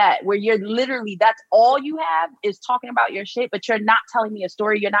becomes that where you're literally, that's all you have is talking about your shit, but you're not telling me a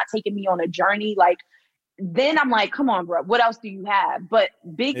story. You're not taking me on a journey. Like, then I'm like, come on, bro, what else do you have? But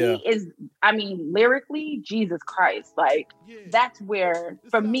Biggie is, I mean, lyrically, Jesus Christ, like that's where,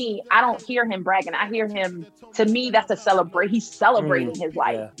 for me, I don't hear him bragging. I hear him, to me, that's a celebrate. He's celebrating his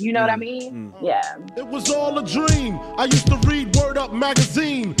life. Yeah. You know what I mean? Yeah. It was all a dream. I used to read Word Up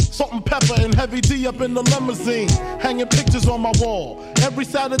magazine, Salt and Pepper and Heavy D up in the limousine, hanging pictures on my wall. Every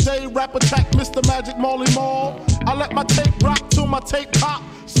Saturday, rap attack Mr. Magic Marley Marl. I let my tape rock till my tape pop.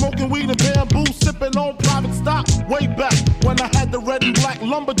 Smoking weed and bamboo, sipping on private stock. Way back when I had the red and black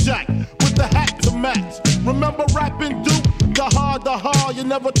lumberjack with the hat to match. Remember rapping Duke? The hard. You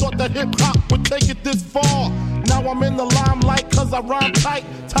never thought that hip hop would take it this far. Now I'm in the limelight cause I rhyme tight.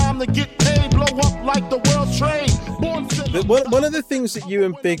 Time to get paid, blow up like the world trade. One of the things that you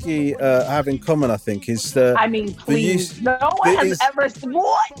and Biggie have in common, I think, is the... I mean, please, no one has ever...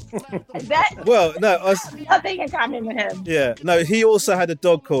 What? Well, no, I have nothing in common with him. Yeah, no, he also had a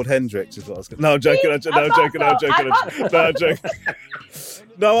dog called Hendrix, is what I was going to... No, I'm joking, I'm joking.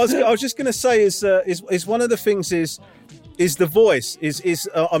 No, I was just going to say is one of the things is the voice is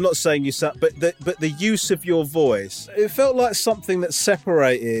I'm not saying you sound, but the use of your voice. It felt like something that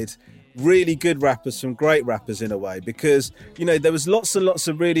separated really good rappers from great rappers in a way, because there was lots and lots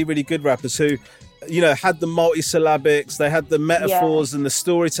of really, really good rappers who had the multisyllabics, they had the metaphors and the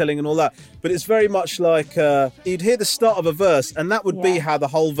storytelling and all that, but it's very much like you'd hear the start of a verse and that would be how the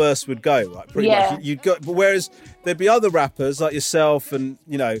whole verse would go, right? Pretty much you'd go, but whereas there'd be other rappers like yourself and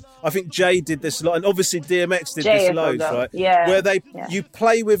I think Jay did this a lot, and obviously DMX did this loads, right? Where you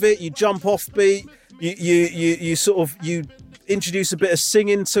play with it, you jump off beat, you sort of you introduce a bit of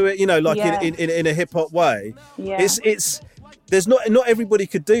singing to it, in a hip hop way. It's there's not everybody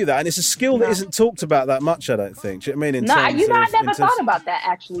could do that, and it's a skill that isn't talked about that much, I don't think. Do you know what I mean? I never thought about that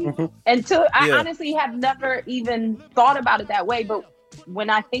actually. Until I honestly have never even thought about it that way. But when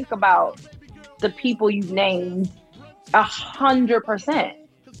I think about the people you've named, 100%,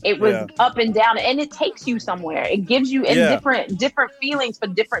 it was up and down, and it takes you somewhere. It gives you different feelings for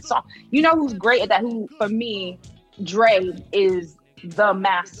different songs. You know who's great at that? Who, for me, Dre is the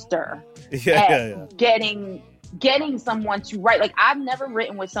master at getting someone to write. Like, I've never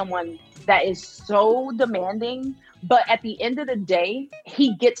written with someone that is so demanding, but at the end of the day,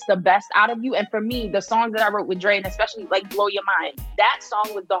 he gets the best out of you. And for me, the songs that I wrote with Dre, and especially like Blow Your Mind, that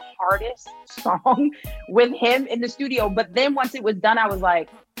song was the hardest song with him in the studio. But then once it was done, I was like,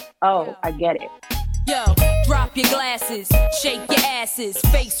 oh, I get it. Yo, drop your glasses, shake your asses,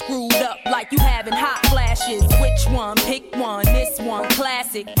 face screwed up like you having hot flashes. Which one? Pick one, this one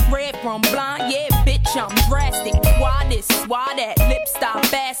classic. Red from blind, yeah, bitch, I'm drastic. Why this, why that, lip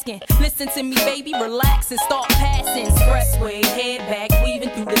stop asking. Listen to me, baby, relax and start passing. Expressway, head back, weaving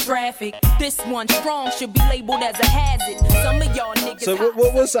through the traffic. This one strong should be labeled as a hazard. Some of y'all niggas...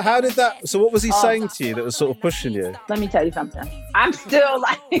 So what was he saying to you that was sort of pushing you? Let me tell you something. I'm still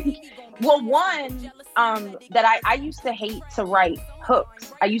like... Well, one, that I used to hate to write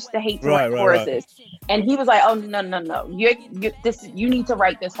hooks. I used to hate to write choruses. And he was like, oh, no. You need to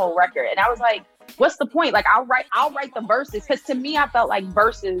write this whole record. And I was like, what's the point? Like, I'll write the verses. Because to me, I felt like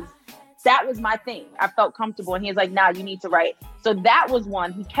verses, that was my thing. I felt comfortable. And he was like, nah, you need to write. So that was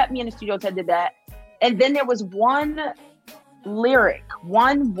one. He kept me in the studio till I did that. And then there was one lyric,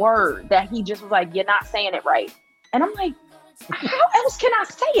 one word that he just was like, you're not saying it right. And I'm like, how else can I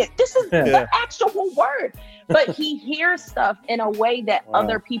say it? This is the actual word. But he hears stuff in a way that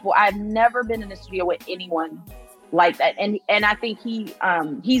other people, I've never been in the studio with anyone like that. And I think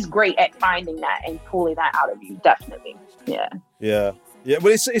he's great at finding that and pulling that out of you. Definitely. Yeah.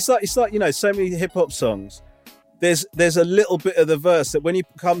 Well, it's like so many hip hop songs. There's a little bit of the verse that when he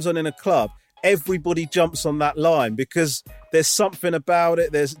comes on in a club, everybody jumps on that line because there's something about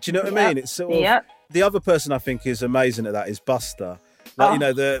it. Do you know what I mean? It's sort of. The other person I think is amazing at that is Busta. Like,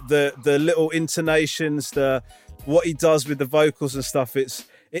 the little intonations, what he does with the vocals and stuff.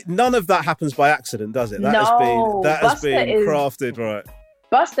 None of that happens by accident, does it? That has been crafted, right?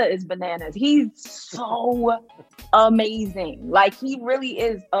 Busta is bananas. He's so amazing. Like, he really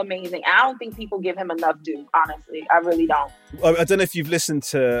is amazing. I don't think people give him enough due, honestly. I really don't. I don't know if you've listened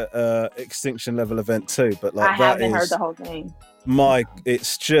to Extinction Level Event 2, but like, I haven't heard the whole thing.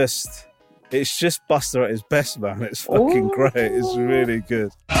 It's just Busta at his best, man. It's fucking great. It's really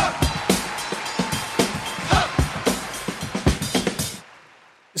good.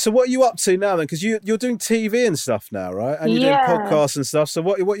 So what are you up to now then? Because you're doing TV and stuff now, right? And you're doing podcasts and stuff. So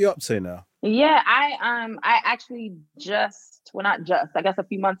what are you up to now? Yeah, I actually I guess a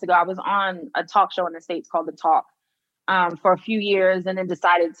few months ago, I was on a talk show in the States called The Talk for a few years, and then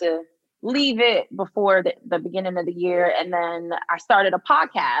decided to leave it before the beginning of the year. And then I started a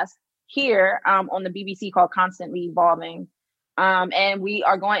podcast here on the BBC called Constantly Evolving. And we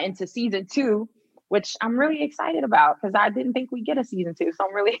are going into season 2, which I'm really excited about because I didn't think we'd get a season 2. So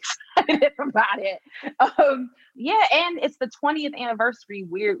I'm really excited about it. Yeah, and it's the 20th anniversary,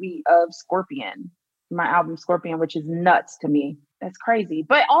 weirdly, of Scorpion, my album Scorpion, which is nuts to me. That's crazy.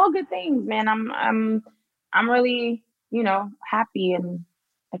 But all good things, man. I'm really, happy and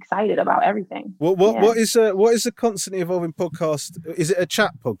excited about everything. What is a Constantly Evolving podcast? Is it a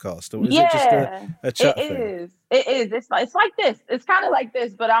chat podcast or is it just a chat thing? It is. It's like this. It's kind of like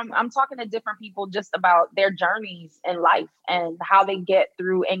this, but I'm talking to different people just about their journeys in life and how they get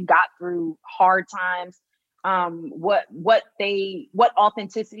through and got through hard times. What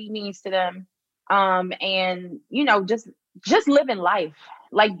authenticity means to them. And just living life,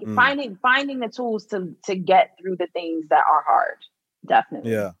 like finding the tools to get through the things that are hard.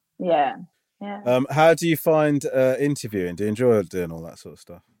 Definitely. Yeah. How do you find interviewing? Do you enjoy doing all that sort of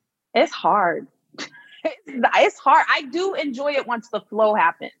stuff? It's hard. It's hard. I do enjoy it once the flow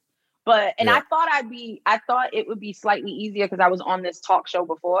happens, I thought it would be slightly easier because I was on this talk show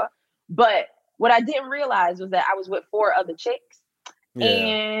before. But what I didn't realize was that I was with 4 other chicks. Yeah.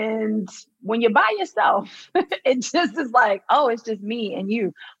 And when you're by yourself, it just is like, oh, it's just me and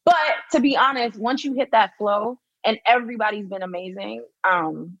you. But to be honest, once you hit that flow, and everybody's been amazing.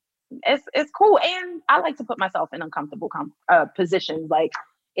 It's cool, and I like to put myself in uncomfortable positions. Like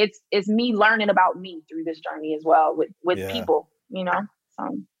it's me learning about me through this journey as well with people. So,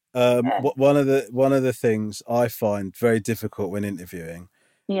 one of the things I find very difficult when interviewing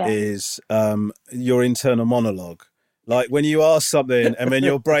is your internal monologue. Like when you ask something and then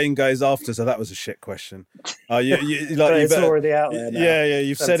your brain goes after, so that was a shit question. It's already out there now. Yeah,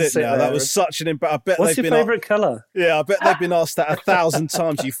 you've said it now. That was such an I bet What's your favourite colour? Yeah, I bet they've been asked that 1,000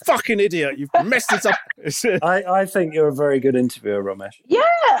 times. You fucking idiot! You've messed this up. I think you're a very good interviewer, Romesh. Yeah,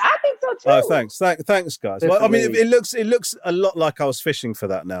 I think so too. Oh, thanks, guys. Well, I mean, it looks a lot like I was fishing for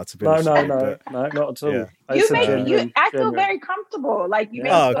that now. To be honest, no, not at all. Yeah. I feel very comfortable. Like you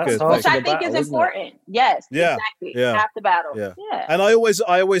make good. which I think is important. Yes, exactly. Yeah. Half the battle. Yeah. And I always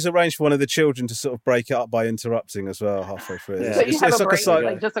arrange for one of the children to sort of break it up by interrupting as well halfway through. Yeah. It's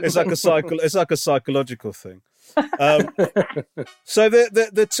like a psychological thing. So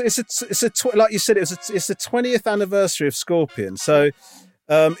like you said, it's the 20th anniversary of Scorpion. So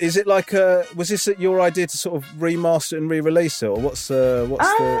is it like was this your idea to sort of remaster and re-release it, or what's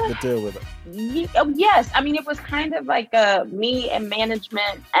the deal with it? Yes, I mean it was kind of like me and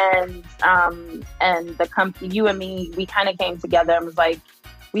management and the company, you and me, we kind of came together and was like,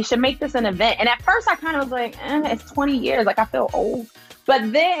 we should make this an event. And at first I kind of was like, it's 20 years, like I feel old.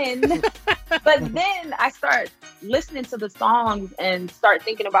 But then I start listening to the songs and start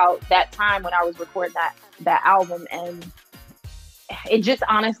thinking about that time when I was recording that album, and it just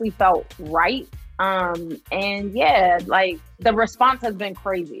honestly felt right. And yeah, like the response has been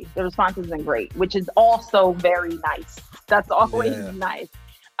crazy. The response has been great, which is also very nice. That's always nice.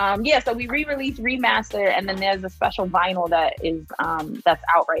 So we re-released remaster, and then there's a special vinyl that is that's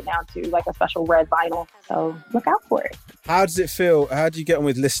out right now too, like a special red vinyl. So look out for it. How does it feel? How do you get on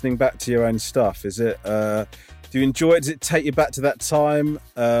with listening back to your own stuff? Is it do you enjoy it? Does it take you back to that time,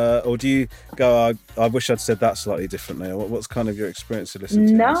 or do you go, I wish I'd said that slightly differently? Or what's kind of your experience of listening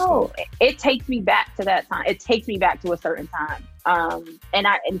to No, it takes me back to that time. It takes me back to a certain time, and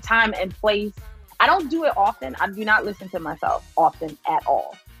time and place. I don't do it often. I do not listen to myself often at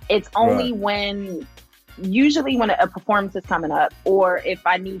all. It's only usually when a performance is coming up, or if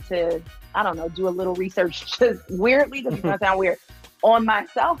I need to, I don't know, do a little research, just weirdly, this is going to sound weird, on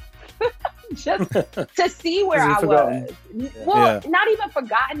myself, just to see where I was. Well, not even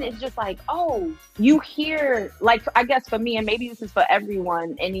forgotten. It's just like, oh, you hear, like, I guess for me, and maybe this is for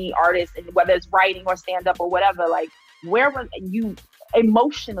everyone, any artist, and whether it's writing or stand up or whatever, like, where was you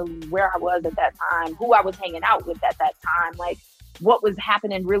emotionally, where I was at that time, who I was hanging out with at that time, like, what was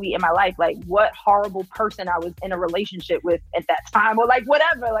happening really in my life, like what horrible person I was in a relationship with at that time, or like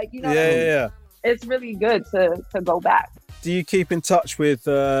whatever, like, you know. Yeah. It's really good to go back. Do you keep in touch with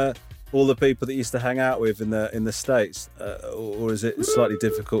all the people that you used to hang out with in the States, or is it slightly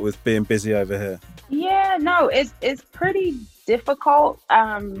difficult with being busy over here? Yeah, no, it's pretty difficult.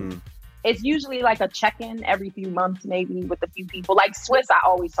 It's usually like a check-in every few months, maybe, with a few people. Like Swiss, I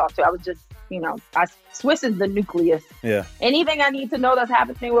always talk to. I was just, Swiss is the nucleus. Yeah. Anything I need to know that's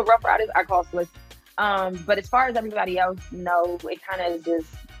happening with Rough Riders, I call Swiss. But as far as everybody else, no, it kind of just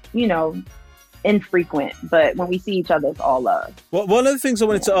you know, infrequent, but when we see each other, it's all love. Well, one of the things I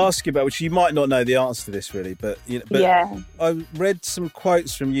wanted to ask you about, which you might not know the answer to this really, but I read some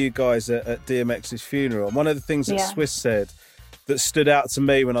quotes from you guys at DMX's funeral. And one of the things that Swiss said that stood out to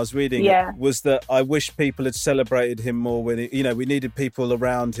me when I was reading it was that I wish people had celebrated him more when we needed people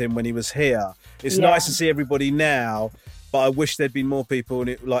around him when he was here. It's nice to see everybody now, but I wish there'd been more people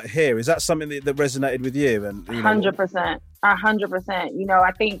like here. Is that something that resonated with you? And 100%. 100%. You know,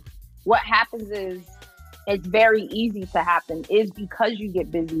 I think what happens is it's very easy to happen is because you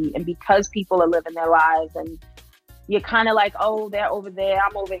get busy and because people are living their lives and you're kind of like, oh, they're over there,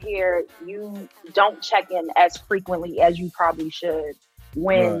 I'm over here. You don't check in as frequently as you probably should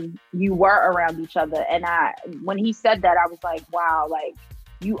when you were around each other. And when he said that, I was like, wow, like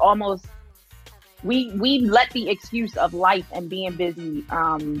you almost, we let the excuse of life and being busy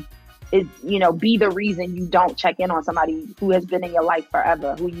be the reason you don't check in on somebody who has been in your life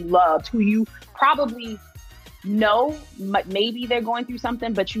forever, who you loved, who you probably know maybe they're going through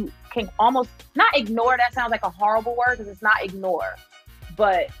something, but you can almost not ignore. That sounds like a horrible word because it's not ignore,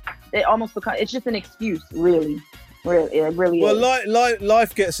 but it almost becomes, it's just an excuse, really. It really is. Well,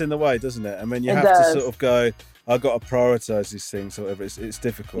 life gets in the way, doesn't it? I mean, you have to sort of go, I've got to prioritize these things or whatever. It's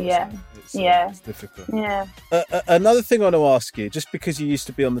difficult. Yeah. It's difficult. Yeah. Another thing I want to ask you, just because you used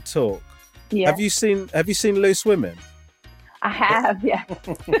to be on the talk, have you seen Loose Women? I have, yeah.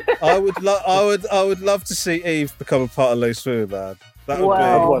 I would love to see Eve become a part of Loose Women, man. That would be.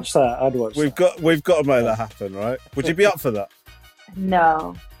 I'd watch that. We've got to make that happen, right? Would you be up for that?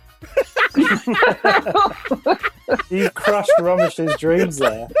 No. You crushed Ramesh's dreams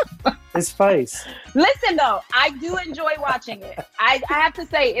there. His face. Listen, though, I do enjoy watching it. I have to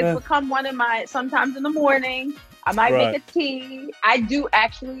say, it's become one of my, sometimes in the morning, I might make a tea. I do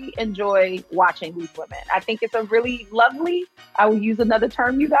actually enjoy watching Loose Women. I think it's a really lovely, I will use another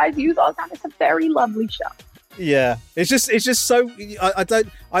term you guys use all the time, it's a very lovely show. Yeah. It's just so, I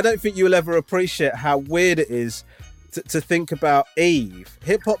don't think you'll ever appreciate how weird it is to think about Eve,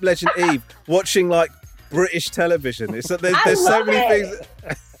 hip hop legend Eve, watching like British television. It's like there's so many things.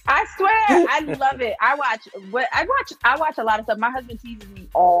 I swear, I love it. I watch a lot of stuff. My husband teases me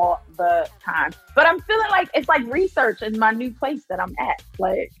all the time, but I'm feeling like it's like research in my new place that I'm at.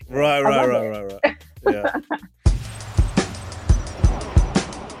 Like right. Yeah.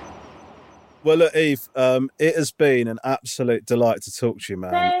 Well, look, Eve, it has been an absolute delight to talk to you,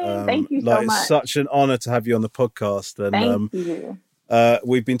 man. Thank you so much. It's such an honour to have you on the podcast. And Thank you.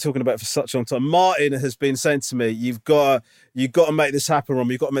 We've been talking about it for such a long time. Martin has been saying to me, "You've got to make this happen, Rom.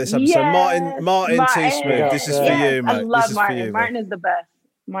 You've got to make this happen." Yes, So Martin T. Smith, this is for you, mate. I love Martin. Martin is the best.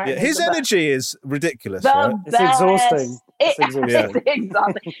 His energy is ridiculous. It's exhausting. It's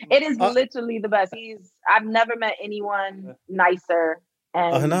exhausting. It is literally the best. I've never met anyone nicer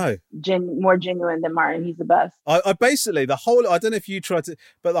and I know. More genuine than Martin. He's the best. I basically, I don't know if you tried to,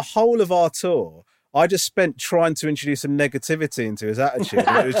 but the whole of our tour, I just spent trying to introduce some negativity into his attitude.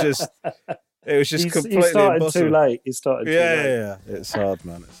 It was just completely impossible. Too late. He started too late. Yeah. It's hard,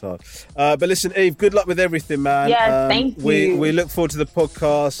 man. It's hard. But listen, Eve, good luck with everything, man. Yeah, thank you. We look forward to the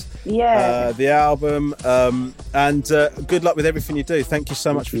podcast, the album, and good luck with everything you do. Thank you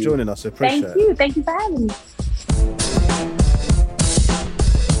so much for joining us. I appreciate it. Thank you for having me.